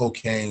cocaine,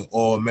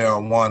 or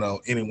marijuana,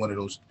 or any one of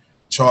those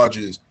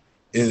charges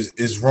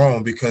is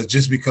wrong, because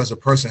just because a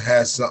person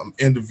has something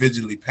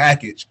individually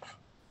packaged,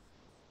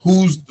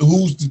 who's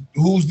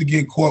to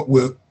get caught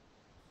with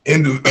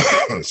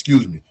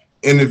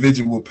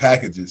individual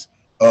packages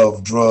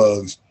of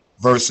drugs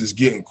versus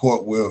getting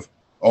caught with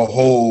a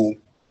whole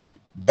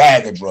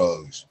bag of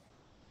drugs,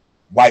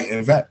 white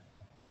and black.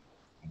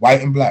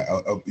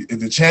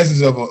 The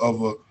chances of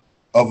a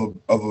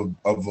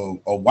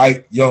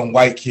young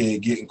white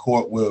kid getting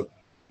caught with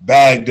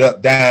bagged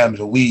up dimes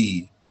of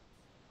weed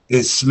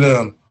is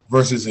slim,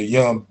 versus a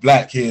young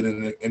black kid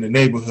in the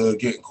neighborhood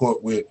getting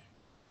caught with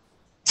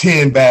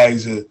 10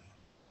 bags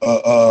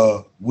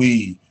of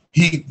weed.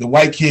 The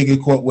white kid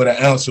get caught with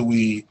an ounce of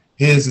weed.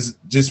 His is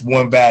just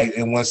one bag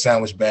and one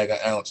sandwich bag, an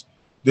ounce.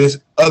 This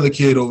other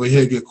kid over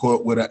here get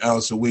caught with an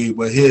ounce of weed,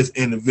 but his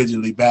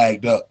individually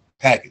bagged up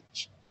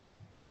package.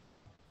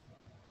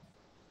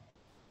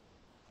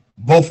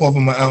 Both of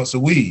them an ounce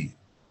of weed.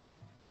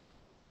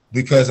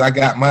 Because I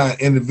got mine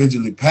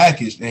individually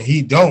packaged and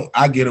he don't,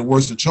 I get a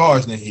worse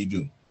charge than he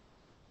do.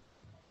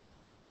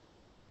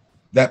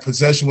 That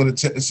possession with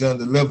intent to sell and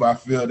deliver, I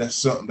feel that's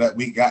something that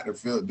we got to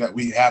feel that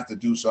we have to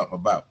do something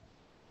about.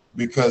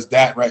 Because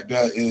that right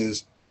there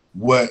is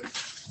what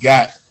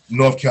got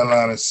North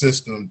Carolina's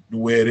system the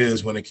way it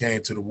is when it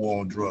came to the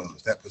war on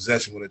drugs, that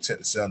possession with intent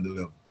to sell and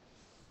deliver.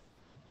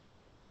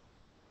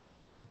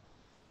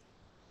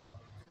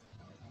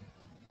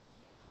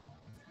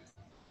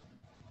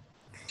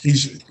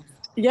 Keisha,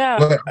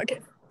 Yeah, okay.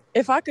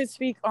 If I could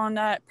speak on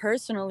that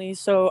personally,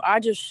 so I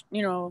just,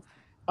 I know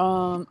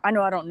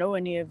I don't know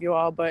any of you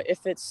all, but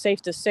if it's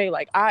safe to say,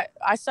 like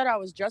I said I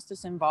was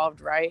justice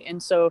involved, right?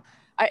 And so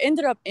I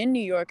ended up in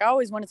New York. I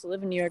always wanted to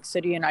live in New York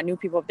City and I knew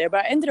people up there,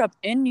 but I ended up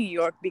in New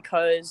York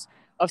because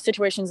of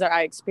situations that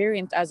I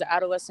experienced as an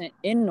adolescent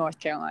in North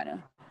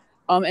Carolina.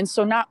 And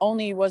so not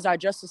only was I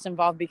justice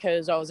involved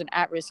because I was an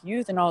at-risk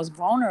youth and I was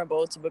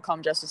vulnerable to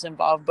become justice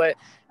involved, but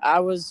I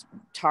was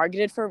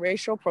targeted for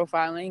racial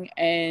profiling.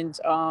 And,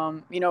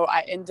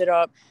 I ended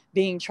up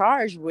being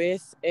charged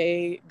with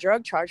a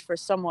drug charge for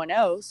someone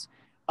else.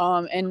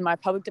 And my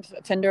public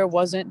defender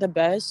wasn't the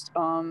best.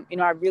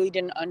 I really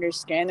didn't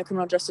understand the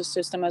criminal justice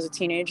system as a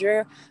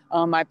teenager.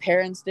 My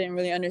parents didn't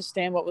really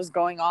understand what was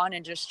going on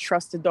and just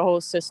trusted the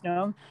whole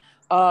system.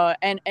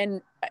 And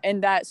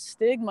that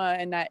stigma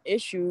and that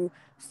issue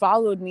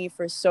followed me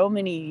for so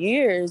many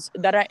years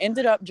that I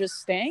ended up just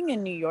staying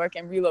in New York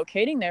and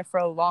relocating there for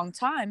a long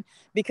time,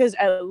 because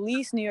at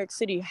least New York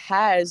City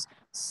has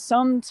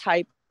some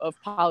type of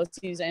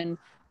policies and,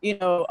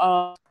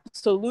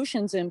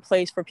 solutions in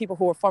place for people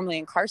who are formerly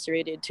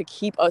incarcerated to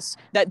keep us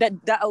that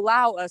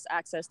allow us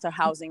access to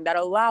housing, that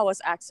allow us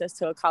access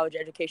to a college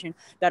education,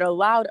 that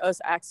allowed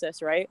us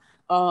access, right,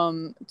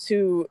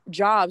 to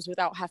jobs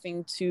without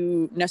having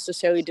to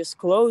necessarily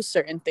disclose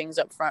certain things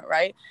up front,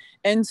 right?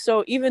 And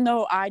so even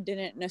though I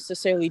didn't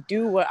necessarily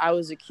do what I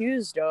was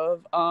accused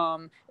of,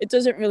 it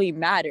doesn't really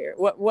matter.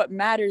 What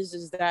matters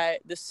is that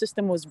the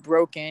system was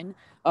broken,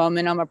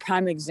 and I'm a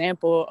prime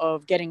example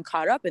of getting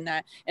caught up in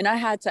that. And I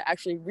had to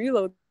actually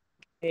relocate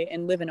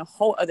and live in a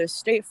whole other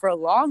state for a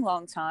long,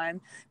 long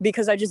time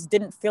because I just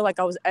didn't feel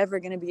like I was ever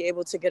going to be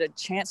able to get a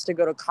chance to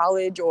go to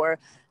college or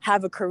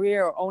have a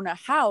career or own a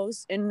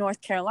house in North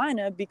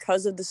Carolina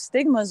because of the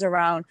stigmas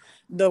around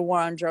the war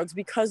on drugs,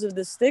 because of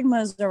the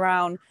stigmas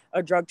around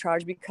a drug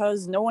charge,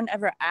 because no one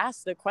ever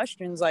asked the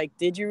questions like,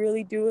 did you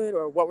really do it?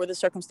 Or what were the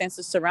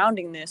circumstances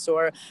surrounding this?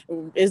 Or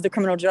is the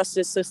criminal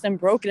justice system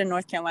broken in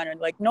North Carolina?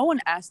 Like, no one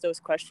asked those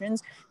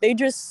questions. They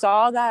just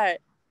saw that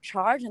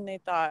charge and they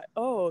thought,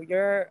 oh,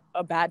 you're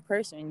a bad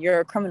person, you're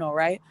a criminal,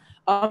 right?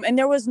 And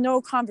there was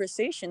no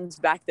conversations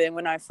back then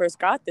when I first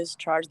got this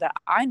charge that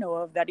I know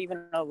of that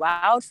even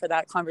allowed for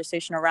that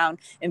conversation around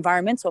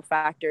environmental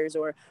factors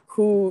or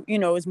who,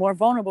 is more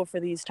vulnerable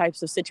for these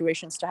types of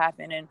situations to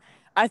happen. And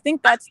I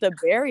think that's the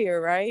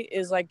barrier, right?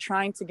 Is like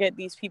trying to get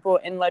these people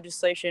in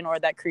legislation or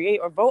that create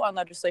or vote on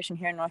legislation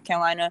here in North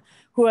Carolina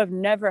who have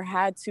never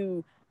had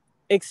to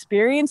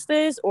experience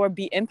this or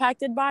be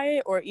impacted by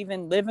it or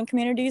even live in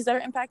communities that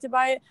are impacted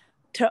by it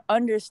to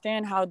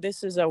understand how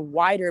this is a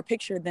wider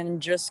picture than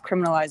just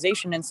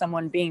criminalization and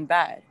someone being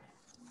bad.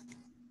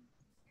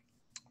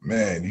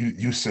 Man,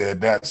 you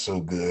said that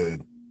so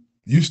good.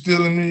 You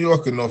still in New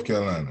York or North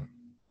Carolina?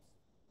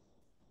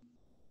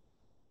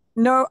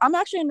 No, I'm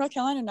actually in North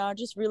Carolina now. I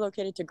just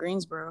relocated to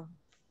Greensboro.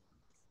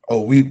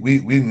 Oh, we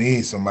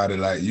need somebody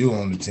like you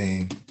on the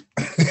team.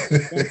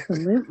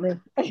 Absolutely.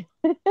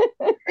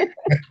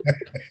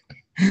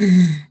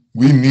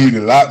 We need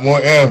a lot more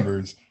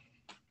Ambers.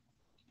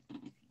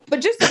 But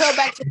just to go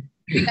back to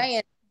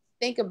saying,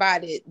 think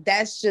about it,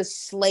 that's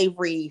just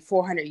slavery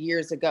 400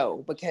 years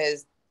ago,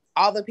 because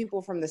all the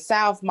people from the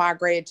South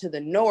migrated to the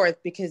North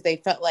because they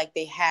felt like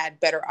they had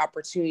better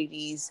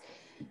opportunities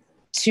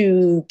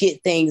to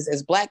get things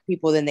as Black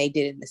people than they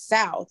did in the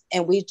South.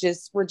 And we're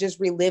just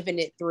reliving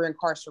it through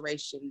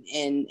incarceration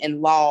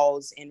and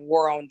laws and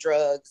war on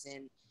drugs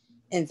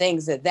and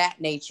things of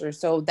that nature.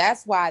 So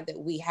that's why that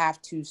we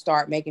have to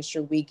start making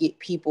sure we get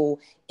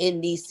people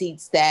in these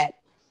seats that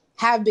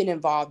have been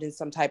involved in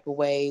some type of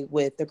way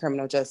with the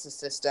criminal justice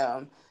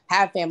system,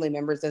 have family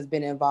members that's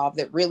been involved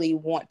that really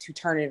want to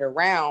turn it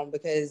around,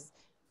 because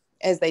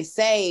as they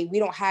say, we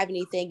don't have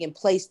anything in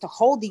place to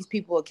hold these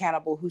people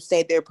accountable who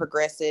say they're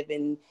progressive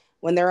and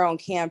when they're on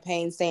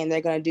campaign saying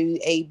they're going to do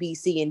A, B,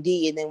 C, and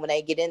D, and then when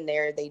they get in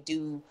there, they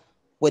do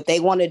what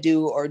they want to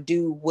do or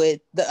do what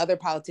the other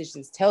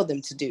politicians tell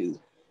them to do.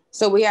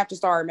 So we have to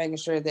start making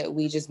sure that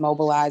we just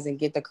mobilize and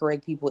get the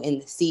correct people in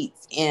the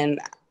seats. And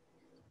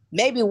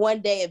maybe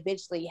one day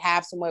eventually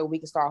have somewhere we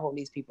can start holding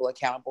these people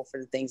accountable for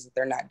the things that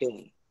they're not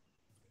doing.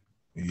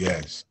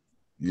 Yes.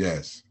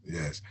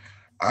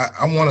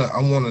 I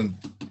wanna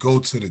go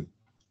to the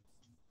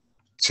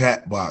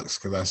chat box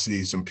because I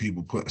see some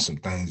people putting some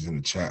things in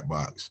the chat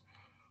box.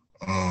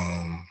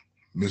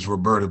 Ms.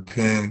 Roberta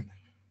Penn,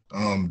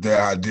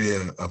 their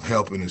idea of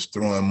helping is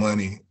throwing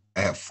money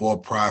at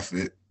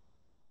for-profit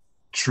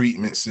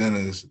treatment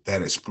centers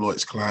that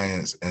exploits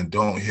clients and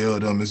don't heal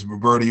them. Ms.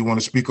 Roberta, you want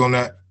to speak on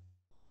that?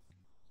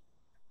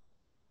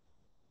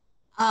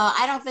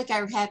 I don't think I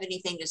have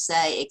anything to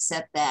say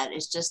except that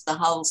it's just the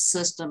whole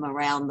system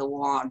around the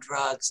war on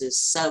drugs is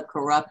so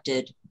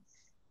corrupted,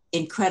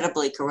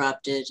 incredibly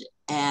corrupted,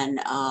 And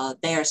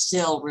they are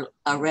still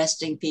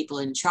arresting people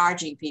and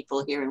charging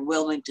people here in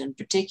Wilmington,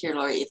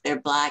 particularly if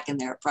they're Black and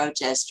they're a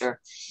protester,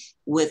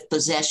 with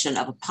possession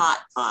of a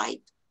pot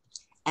pipe,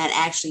 and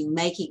actually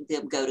making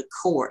them go to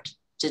court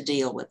to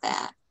deal with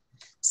that.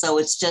 So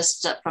it's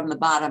just from the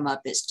bottom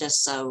up, it's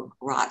just so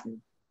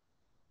rotten.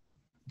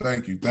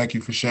 Thank you. Thank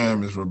you for sharing,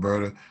 Ms.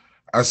 Roberta.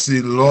 I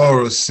see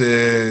Laura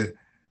said,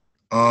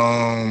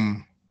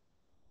 no,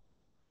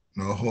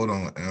 hold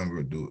on,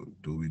 Amber. Do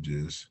we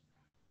just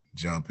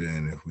jump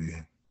in if we?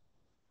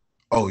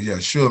 Oh, yeah,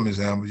 sure, Ms.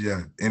 Amber.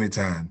 Yeah,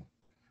 anytime.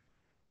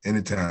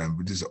 Anytime.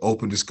 But just an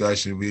open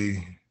discussion.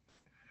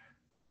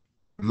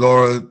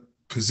 Laura,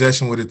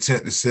 possession with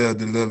intent to sell,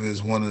 deliver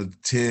is one of the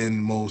 10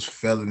 most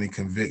felony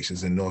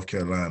convictions in North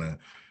Carolina,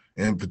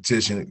 in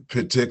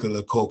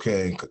particular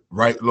cocaine.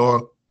 Right,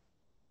 Laura?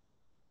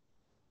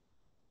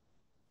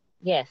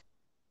 Yes.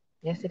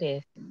 Yes, it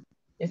is.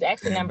 It's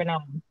actually number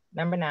 9.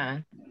 Number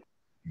 9.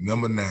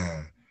 Number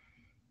 9.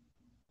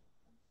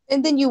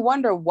 And then you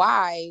wonder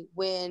why,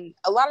 when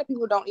a lot of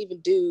people don't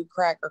even do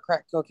crack or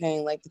crack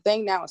cocaine. Like, the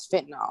thing now is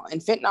fentanyl.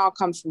 And fentanyl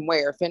comes from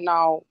where?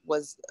 Fentanyl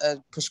was a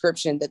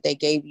prescription that they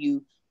gave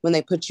you when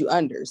they put you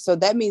under. So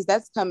that means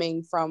that's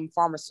coming from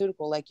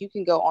pharmaceutical. Like, you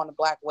can go on the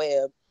black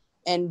web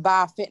and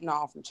buy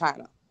fentanyl from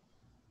China.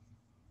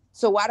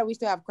 So why do we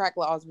still have crack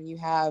laws when you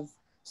have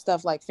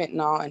stuff like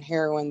fentanyl and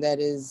heroin that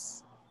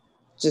is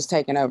just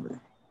taking over?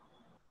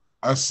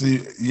 I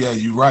see. Yeah,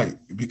 you're right,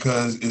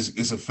 because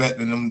it's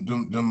affecting them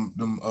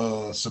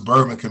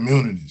suburban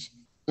communities.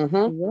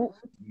 Mm-hmm. You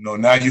know,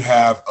 now you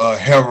have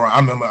heroin. I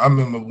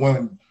remember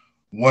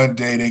one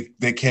day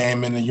they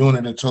came in the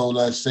unit and told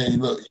us, say,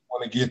 look, you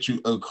want to get you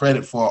a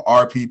credit for an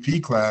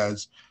RPP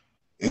class.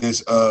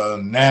 It's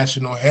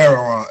National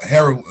Heroin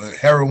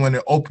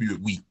and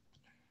Opioid Week.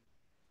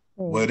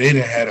 Well, they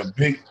done had a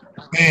big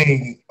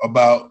thing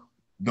about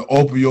the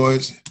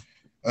opioids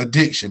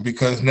addiction,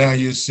 because now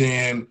you're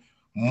seeing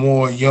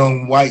more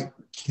young white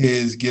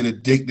kids get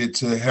addicted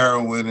to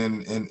heroin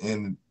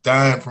and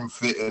dying from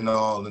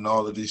fentanyl and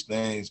all of these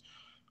things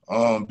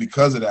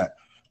because of that.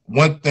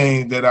 One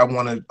thing that I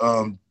want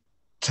to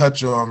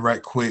touch on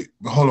right quick,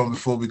 but hold on,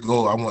 before we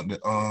go, I want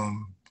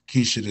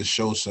Keisha to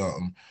show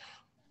something.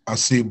 I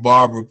see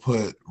Barbara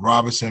put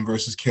Robinson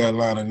versus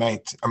California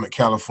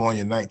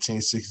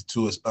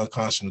 1962 as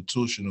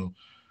unconstitutional,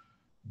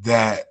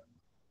 that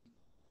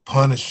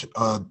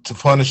to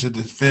punish a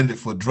defendant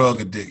for drug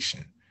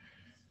addiction.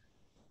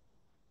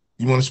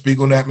 You want to speak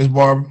on that, Ms.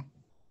 Barbara?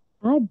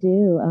 I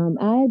do.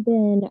 I've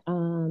been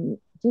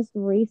just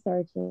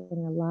researching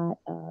a lot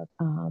of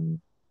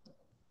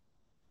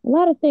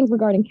things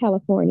regarding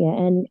California,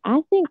 and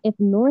I think if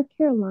North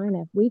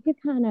Carolina, if we could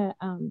kind of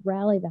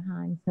rally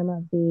behind some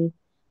of the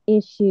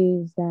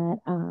issues that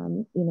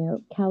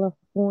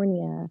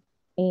California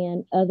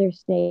and other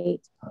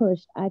states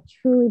pushed, I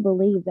truly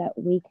believe that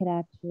we could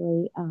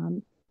actually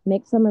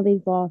make some of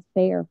these laws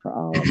fair for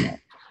all of us.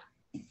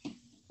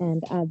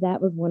 And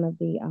that was one of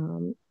the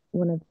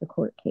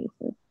court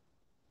cases.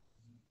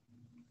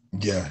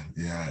 Yeah,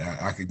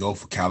 I could go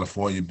for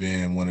California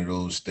being one of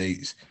those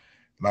states.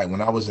 Like, when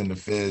I was in the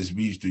feds,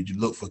 we used to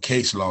look for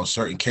case law,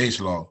 certain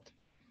case law.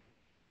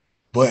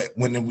 But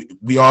when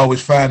we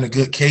always find the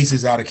good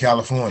cases out of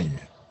California,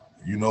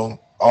 you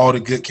know, all the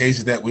good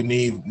cases that we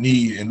need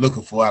and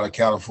looking for out of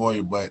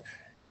California. But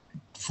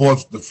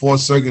the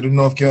Fourth Circuit of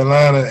North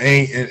Carolina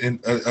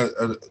ain't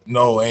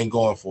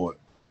going for it.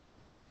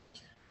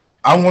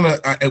 I want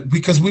to,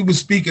 because we were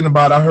speaking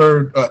about, I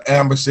heard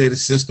Amber say the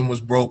system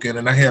was broken,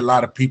 and I hear a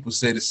lot of people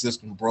say the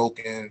system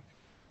broken,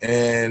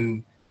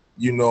 and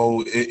you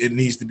know it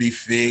needs to be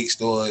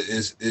fixed, or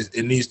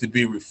it needs to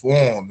be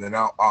reformed. And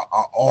I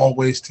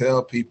always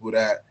tell people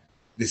that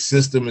the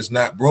system is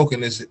not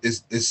broken;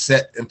 it's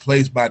set in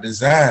place by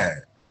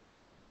design.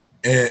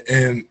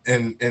 And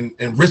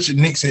Richard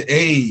Nixon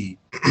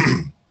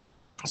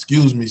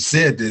excuse me,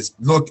 said this.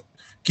 Look,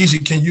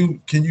 Keisha,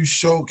 can you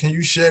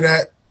share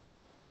that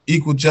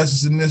Equal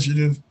Justice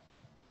Initiative?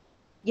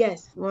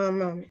 Yes, one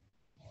moment.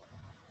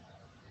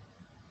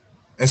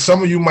 And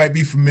some of you might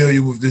be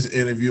familiar with this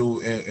interview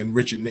and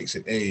Richard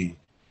Nixon aide.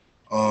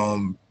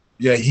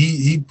 Yeah,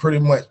 he pretty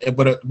much,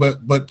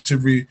 but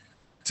to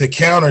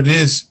counter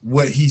this,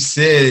 what he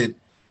said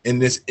in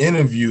this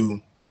interview,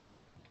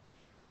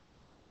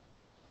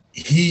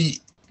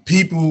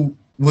 people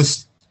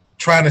was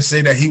trying to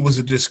say that he was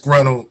a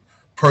disgruntled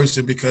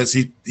person because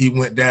he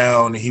went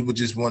down and he would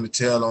just want to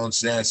tell on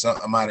saying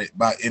something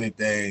about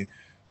anything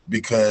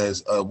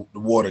because of the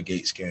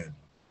Watergate scandal,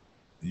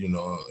 you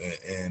know.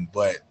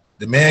 But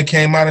the man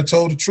came out and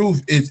told the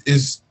truth. It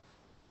is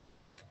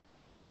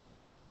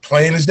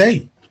plain as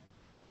day.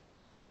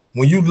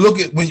 When you look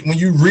at when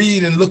you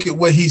read and look at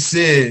what he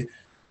said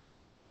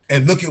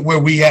and look at where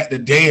we at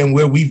today and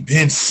where we've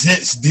been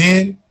since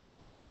then,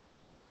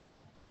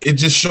 it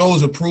just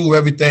shows and proves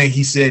everything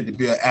he said to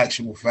be an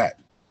actual fact.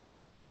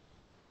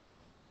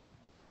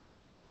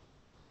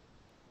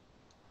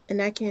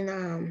 And I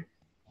can,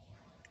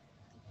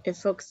 if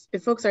folks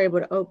are able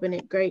to open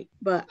it, great.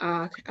 But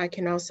I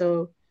can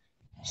also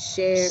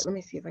share. Let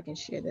me see if I can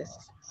share this.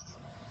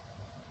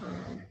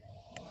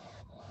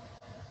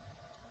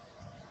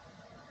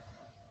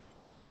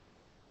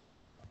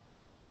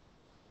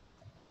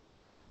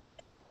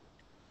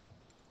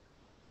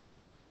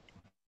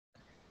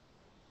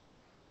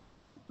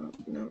 Oh,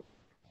 no.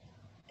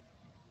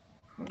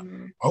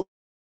 Oh.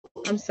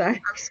 I'm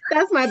sorry.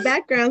 That's my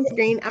background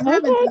screen. I'm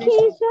having Okay, some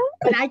issues, Keisha.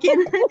 but I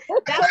can.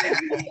 That was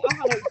me. I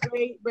had a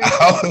great break.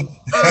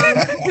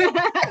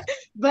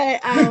 But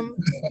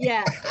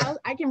yeah,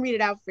 I can read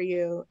it out for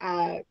you.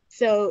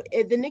 So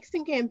the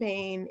Nixon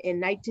campaign in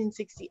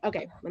 1960.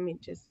 Okay, let me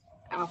just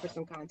offer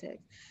some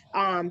context.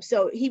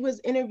 So he was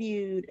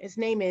interviewed. His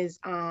name is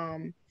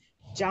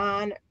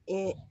John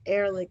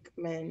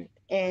Ehrlichman,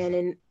 and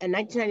in a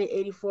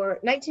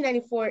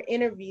 1994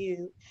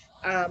 interview,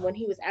 when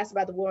he was asked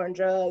about the war on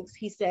drugs,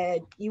 he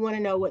said, "You want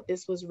to know what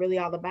this was really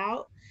all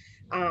about?"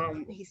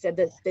 He said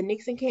that the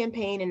Nixon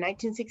campaign in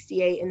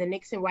 1968 and the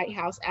Nixon White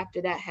House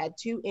after that had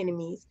two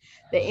enemies,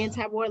 the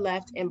anti-war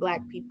left and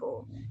Black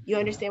people. You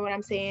understand what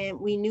I'm saying?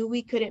 We knew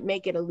we couldn't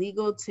make it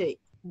illegal to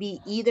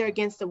be either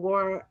against the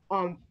war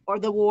or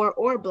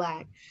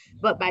Black,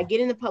 but by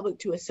getting the public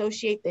to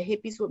associate the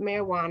hippies with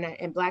marijuana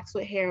and Blacks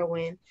with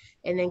heroin,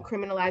 and then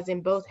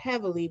criminalizing both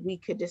heavily, we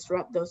could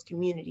disrupt those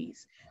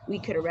communities. We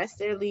could arrest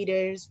their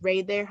leaders,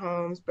 raid their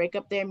homes, break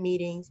up their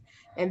meetings,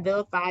 and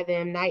vilify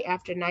them night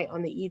after night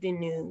on the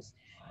evening news.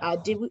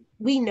 Did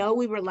we know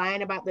we were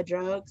lying about the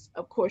drugs?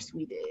 Of course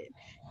we did.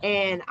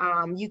 And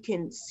you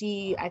can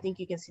see, I think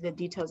you can see the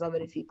details of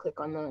it if you click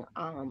on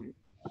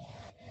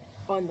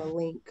the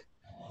link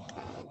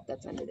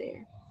that's under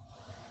there.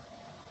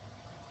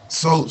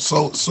 So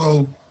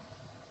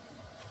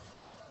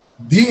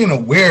being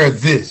aware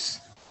of this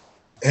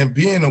and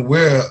being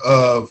aware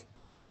of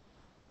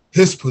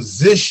his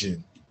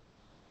position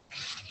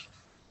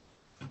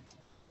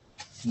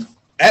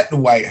at the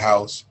White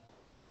House,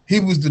 he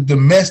was the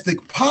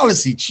domestic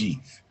policy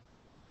chief.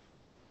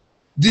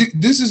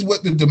 This is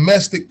what the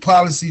domestic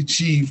policy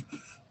chief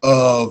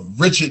of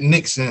Richard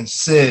Nixon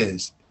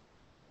says.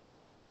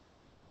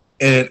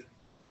 And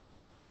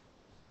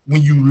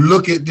when you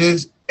look at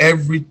this,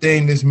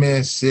 everything this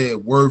man said,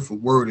 word for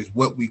word, is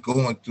what we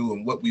going through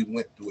and what we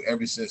went through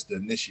ever since the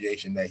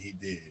initiation that he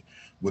did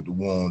with the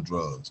war on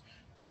drugs.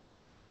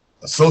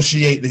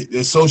 Associate,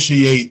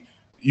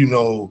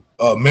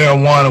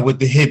 marijuana with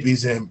the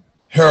hippies and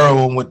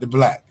heroin with the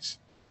Blacks.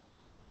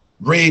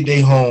 Raid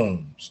their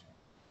homes,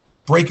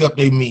 break up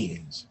their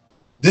meetings.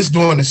 This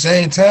during the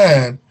same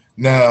time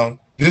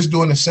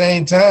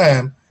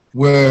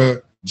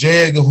where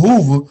J. Edgar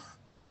Hoover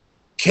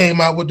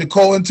came out with the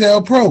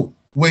COINTELPRO,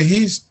 where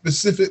he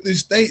specifically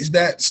states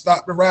that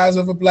stop the rise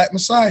of a Black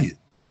Messiah.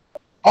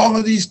 All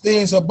of these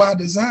things are by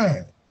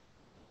design.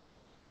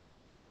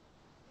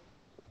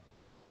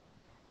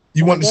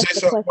 You want to say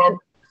something, Barbara?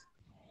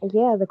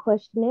 Yeah, the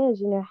question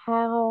is,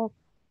 how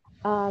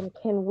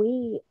can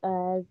we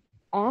as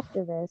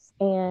activists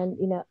and,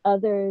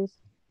 others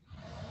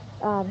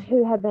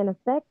who have been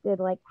affected,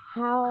 like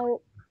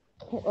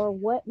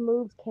what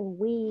moves can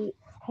we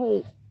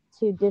take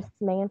to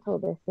dismantle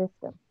this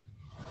system?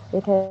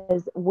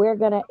 Because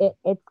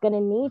it's gonna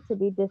need to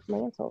be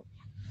dismantled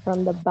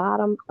from the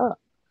bottom up.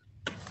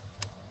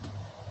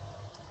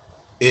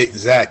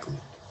 Exactly.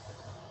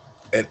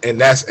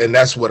 And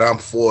that's what I'm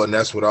for, and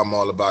that's what I'm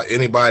all about.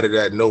 Anybody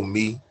that know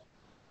me,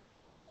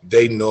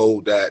 they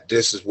know that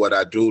this is what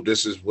I do.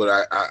 This is what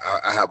I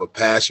have a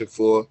passion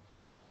for.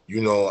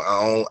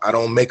 I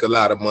don't make a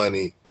lot of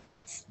money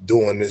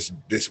doing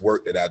this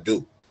work that I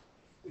do.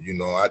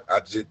 I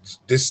just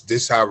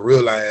this how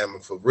real I am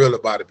and for real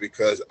about it,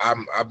 because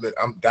I'm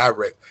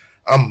direct.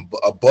 I'm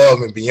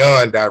above and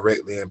beyond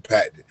directly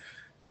impacted.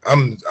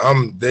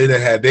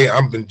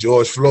 I've been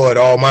George Floyd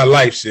all my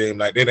life. Seeing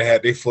like they done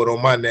had their foot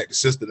on my neck. The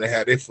system, they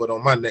had their foot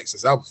on my neck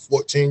since I was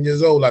 14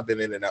 years old. I've been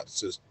in and out the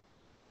system.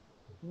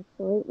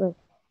 Absolutely.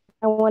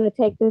 I want to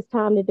take this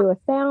time to do a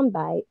sound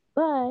bite,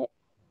 but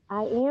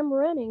I am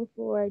running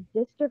for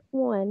District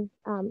 1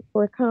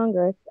 for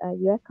Congress,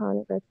 U.S.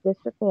 Congress,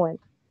 District 1.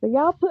 So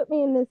y'all put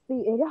me in this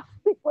seat and y'all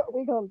see what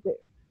we're going to do.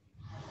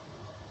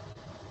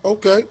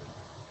 Okay.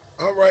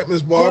 All right,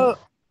 Ms. Barbara. Well,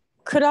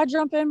 could I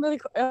jump in really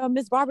quick?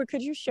 Ms. Barbara,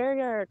 could you share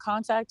your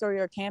contact or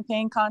your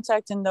campaign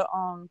contact in the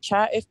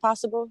chat if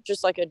possible?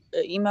 Just like an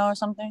email or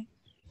something?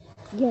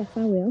 Yes,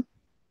 I will.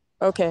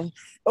 Okay.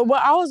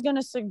 What I was going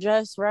to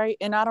suggest, right,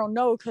 and I don't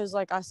know, because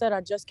like I said,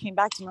 I just came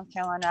back to North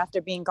Carolina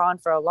after being gone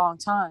for a long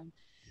time.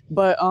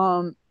 But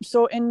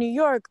so in New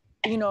York,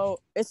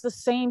 it's the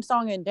same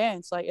song and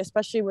dance, like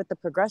especially with the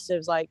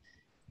progressives. Like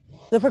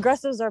the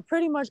progressives are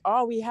pretty much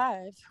all we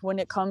have when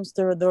it comes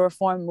to the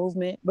reform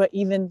movement. But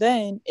even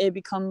then, it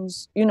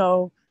becomes,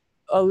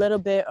 a little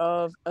bit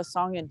of a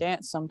song and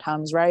dance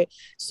sometimes, right?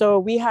 So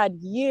we had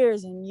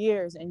years and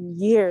years and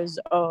years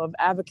of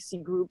advocacy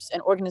groups and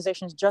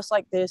organizations just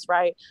like this,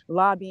 right?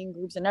 Lobbying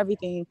groups and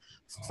everything,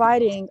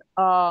 fighting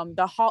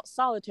the Halt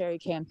Solitary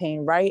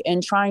campaign, right?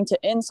 And trying to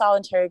end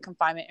solitary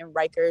confinement in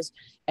Rikers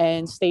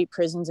and state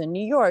prisons in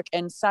New York,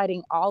 and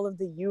citing all of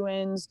the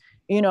UN's,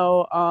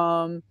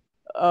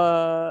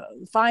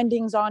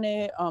 findings on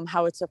it,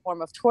 how it's a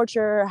form of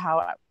torture,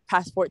 how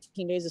past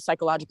 14 days of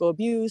psychological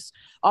abuse,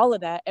 all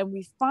of that. And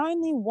we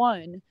finally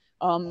won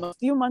a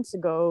few months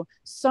ago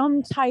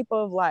some type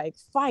of like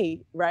fight,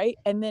 right?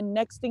 And then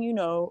next thing you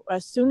know,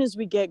 as soon as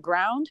we get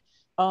ground,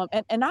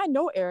 and I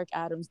know Eric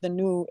Adams, the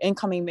new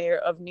incoming mayor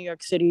of New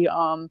York City,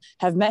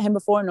 have met him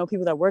before, know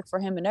people that work for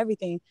him and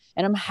everything.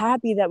 And I'm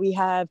happy that we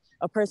have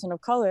a person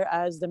of color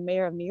as the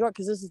mayor of New York,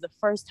 because this is the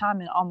first time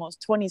in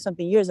almost 20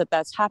 something years that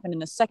that's happened,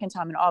 and the second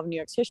time in all of New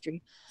York's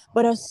history.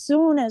 But as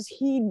soon as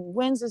he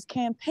wins his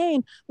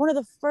campaign, one of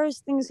the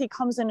first things he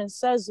comes in and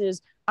says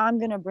is, I'm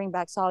going to bring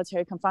back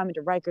solitary confinement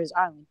to Rikers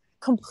Island.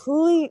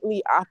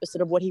 Completely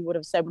opposite of what he would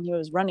have said when he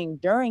was running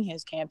during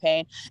his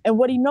campaign, and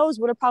what he knows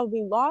would have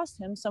probably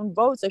lost him some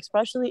votes,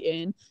 especially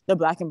in the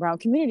Black and brown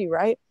community,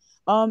 right?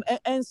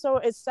 And so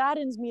it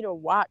saddens me to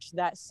watch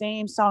that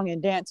same song and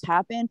dance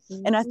happen.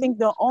 And I think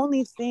the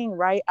only thing,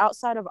 right,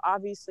 outside of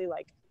obviously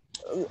like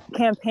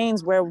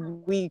campaigns where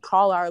we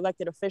call our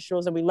elected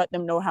officials and we let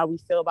them know how we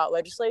feel about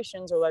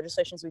legislations or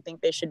legislations we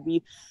think they should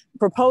be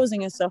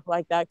proposing and stuff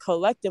like that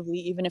collectively,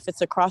 even if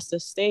it's across the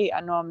state. I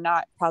know I'm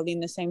not probably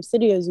in the same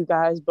city as you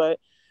guys, but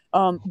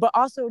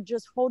also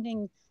just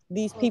holding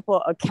these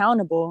people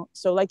accountable.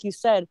 So like you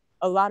said,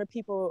 a lot of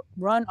people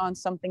run on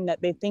something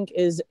that they think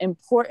is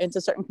important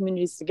to certain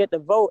communities to get the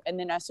vote, and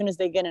then as soon as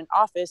they get in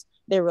office,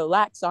 they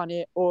relax on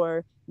it,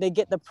 or they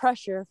get the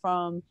pressure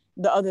from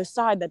the other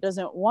side that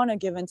doesn't want to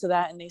give into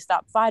that, and they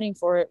stop fighting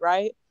for it,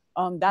 right?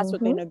 That's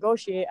what they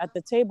negotiate at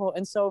the table.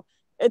 And so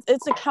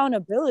it's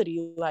accountability.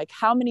 Like,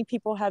 how many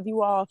people have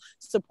you all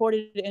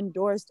supported,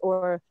 endorsed,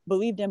 or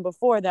believed in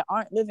before that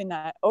aren't living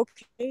that?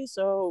 Okay,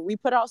 so we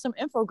put out some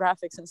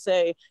infographics and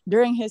say,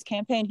 during his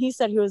campaign, he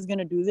said he was going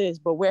to do this,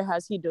 but where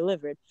has he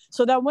delivered?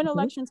 So that when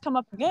elections come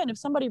up again, if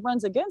somebody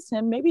runs against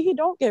him, maybe he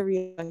don't get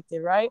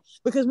reelected, right?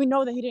 Because we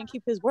know that he didn't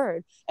keep his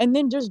word. And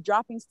then just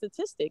dropping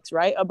statistics,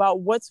 right,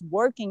 about what's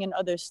working in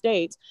other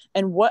states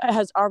and what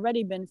has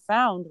already been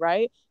found,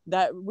 right?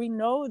 That we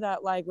know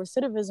that like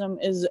recidivism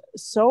is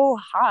so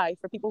high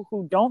for people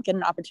who don't get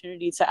an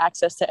opportunity to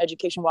access to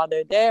education while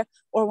they're there,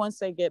 or once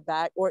they get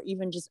back, or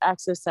even just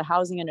access to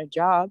housing and a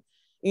job,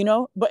 you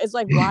know. But it's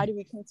like, why do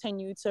we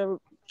continue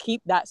to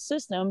keep that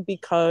system?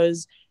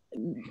 Because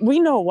we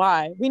know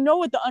why. We know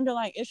what the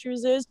underlying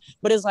issues is,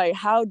 but it's like,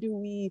 how do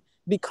we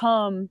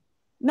become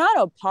not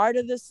a part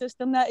of the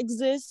system that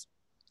exists,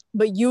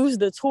 but use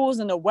the tools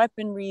and the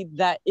weaponry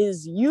that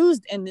is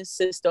used in this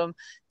system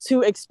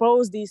to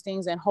expose these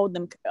things and hold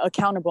them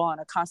accountable on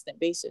a constant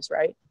basis,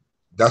 right?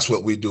 That's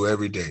what we do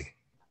every day.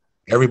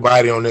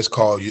 Everybody on this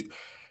call,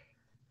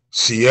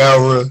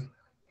 Sierra,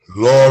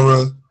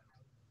 Laura,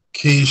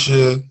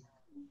 Keisha,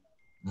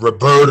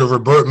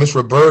 Roberta. Miss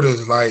Roberta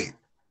is like,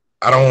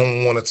 I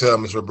don't want to tell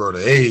Miss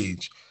Roberta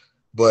age,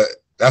 but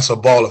that's a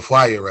ball of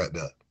fire right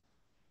there.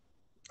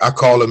 I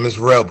call her Miss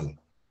Rebel.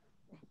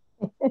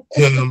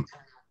 Tim,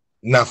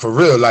 not for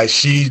real. Like,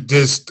 she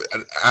just,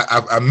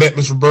 I met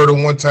Miss Roberta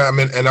one time,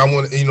 and I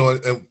want, you know,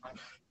 and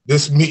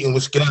this meeting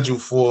was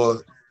scheduled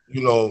for,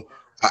 you know,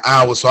 an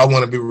hour, so I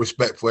want to be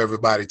respectful for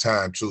everybody's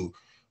time too.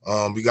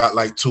 We got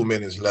like 2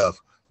 minutes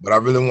left, but I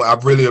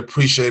really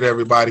appreciate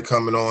everybody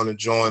coming on and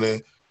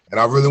joining, and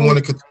I really want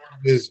to continue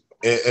this.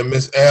 And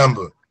Miss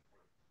Amber,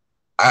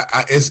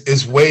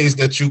 it's ways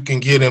that you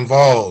can get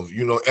involved.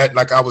 You know,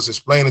 like I was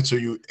explaining to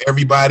you,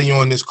 everybody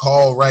on this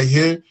call right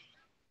here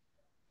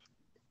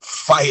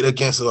fight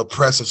against an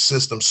oppressive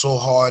system so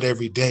hard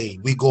every day.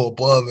 We go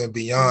above and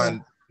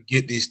beyond to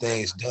get these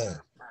things done.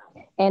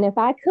 And if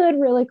I could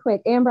really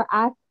quick, Amber,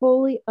 I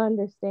fully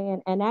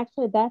understand. And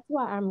actually, that's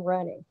why I'm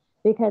running,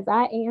 because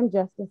I am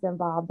justice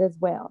involved as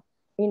well.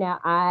 You know,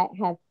 I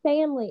have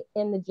family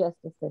in the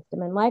justice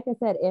system. And like I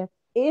said,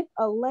 if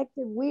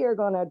elected, we're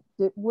gonna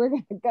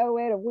go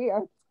in and we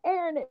are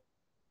tearing it.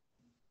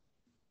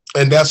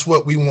 And that's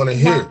what we want to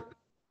hear.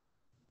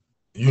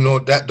 You know,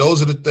 that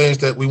those are the things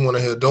that we want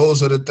to hear.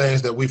 Those are the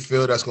things that we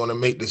feel that's going to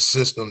make the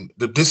system.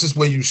 This is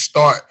where you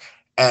start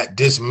at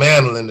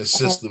dismantling the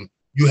system.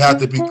 You have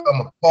to become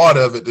a part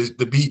of it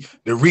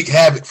to wreak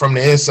havoc from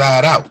the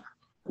inside out.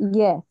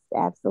 Yes,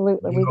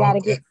 absolutely. We got to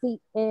get feet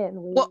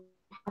in.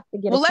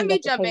 Let me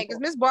jump in,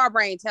 because Miss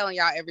Barbara ain't telling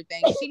y'all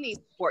everything. She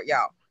needs support,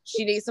 y'all.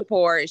 She needs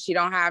support. She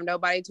don't have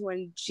nobody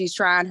she's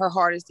trying her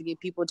hardest to get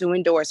people to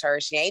endorse her.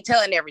 She ain't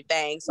telling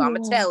everything, so I'm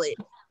gonna tell it.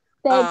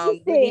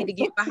 We need to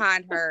get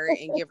behind her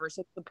and give her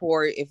some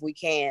support if we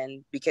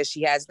can, because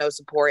she has no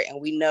support,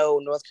 and we know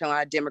North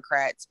Carolina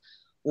Democrats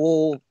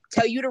will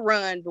tell you to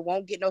run but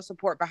won't get no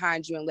support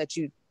behind you and let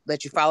you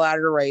fall out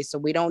of the race. So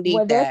we don't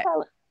need that.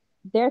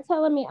 They're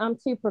telling me I'm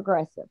too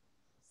progressive,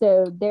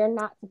 so they're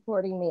not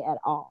supporting me at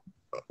all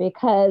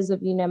because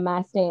of, you know,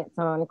 my stance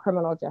on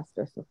criminal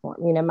justice reform,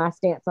 you know, my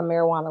stance on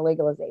marijuana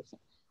legalization.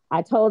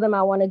 I told them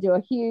I want to do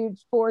a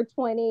huge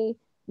 420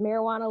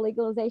 marijuana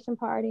legalization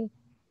party.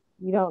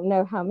 You don't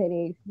know how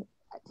many,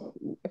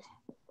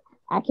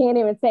 I can't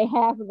even say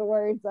half of the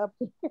words up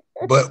here.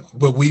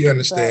 But we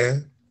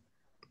understand.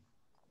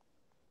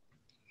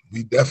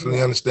 We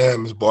definitely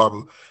understand, Ms.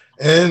 Barbara.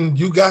 And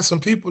you got some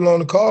people on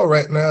the call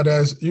right now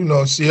that's,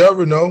 Sierra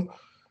Sierra know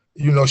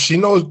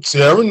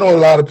a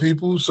lot of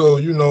people, so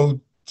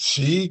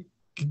she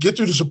can get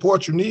you the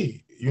support you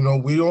need.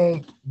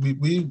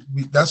 We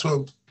that's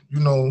what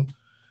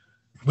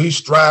we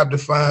strive to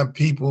find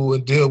people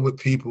and deal with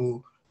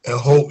people in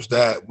hopes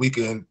that we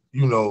can,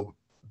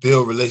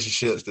 build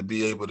relationships to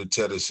be able to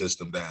tear the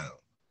system down.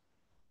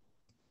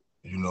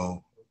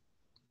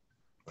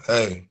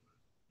 Hey,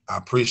 I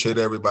appreciate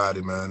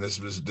everybody, man. This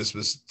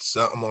was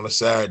something on a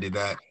Saturday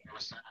that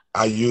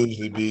I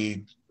usually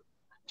be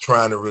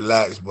trying to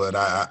relax, but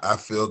I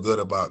feel good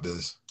about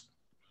this.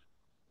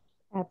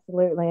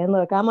 Absolutely. And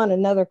look, I'm on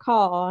another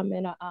call. I'm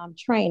in a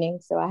training,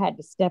 so I had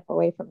to step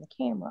away from the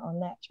camera on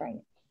that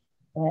training.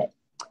 But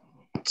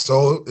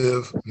so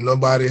if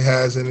nobody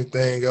has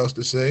anything else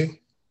to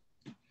say,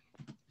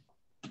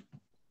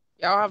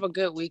 y'all have a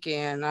good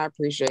weekend. I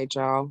appreciate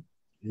y'all.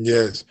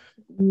 Yes.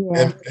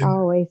 Yes, and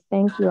always.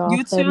 Thank you all.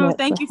 You so too. much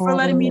Thank you for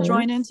letting me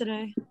join in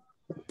today.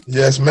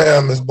 Yes,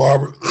 ma'am, Miss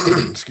Barbara.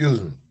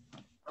 Excuse me.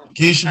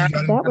 Keisha,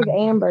 that was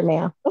Amber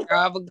now.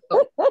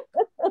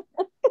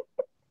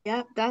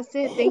 Yep, that's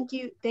it. Thank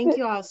you. Thank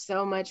you all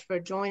so much for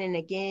joining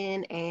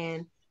again.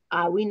 And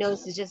we know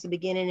this is just the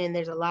beginning and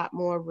there's a lot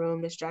more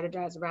room to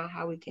strategize around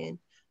how we can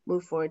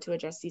move forward to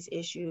address these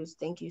issues.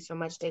 Thank you so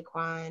much,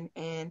 Daquan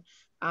and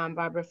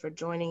Barbara, for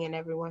joining, and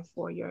everyone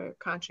for your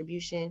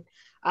contribution.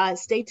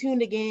 Stay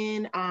tuned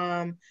again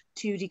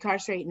to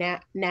Decarcerate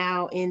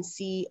Now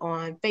NC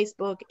on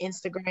Facebook,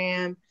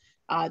 Instagram,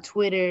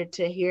 Twitter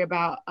to hear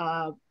about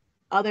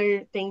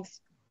other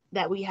things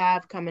that we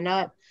have coming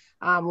up.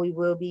 We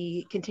will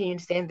be continuing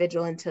to stand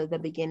vigilant until the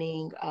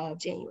beginning of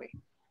January.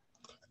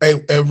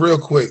 Hey, and real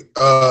quick,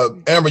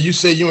 Amber, you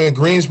say you in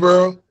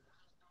Greensboro?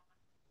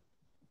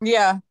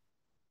 Yeah.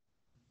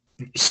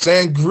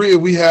 Sangria,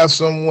 we have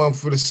someone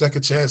for the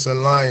Second Chance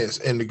Alliance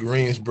in the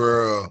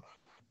Greensboro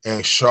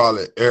and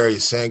Charlotte area.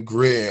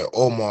 Sangria and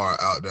Omar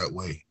out that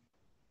way.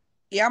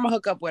 Yeah, I'm gonna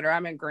hook up with her.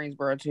 I'm in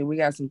Greensboro too. We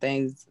got some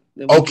things.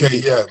 Okay,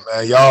 yeah,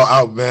 man. Y'all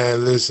out,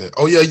 man. Listen.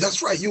 Oh, yeah,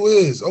 that's right. You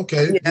is.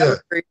 Okay, yeah.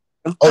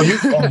 Oh, you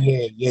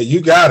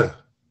got her.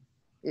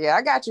 Yeah,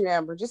 I got you,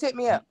 Amber. Just hit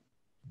me up.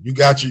 You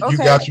got you. Okay, you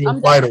got you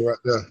a fighter right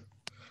there.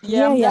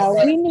 Yeah,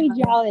 y'all. We need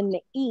y'all in the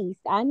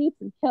East. I need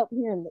some help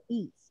here in the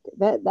East.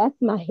 That's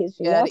my issue.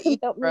 Yeah, the East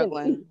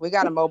struggling. We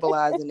got to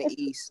mobilize in the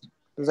East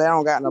because they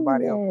don't got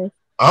nobody else.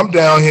 I'm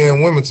down here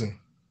in Wilmington.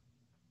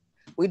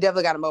 We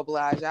definitely got to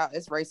mobilize out.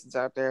 It's racist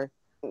out there.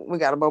 We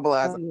got to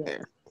mobilize out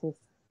there.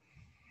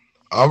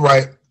 All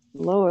right.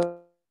 Lord.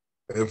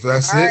 If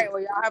that's all right,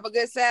 well, y'all have a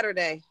good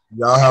Saturday.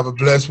 Y'all have a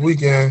blessed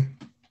weekend.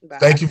 Bye.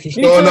 Thank you for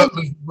showing up,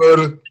 Mr.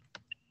 Brother.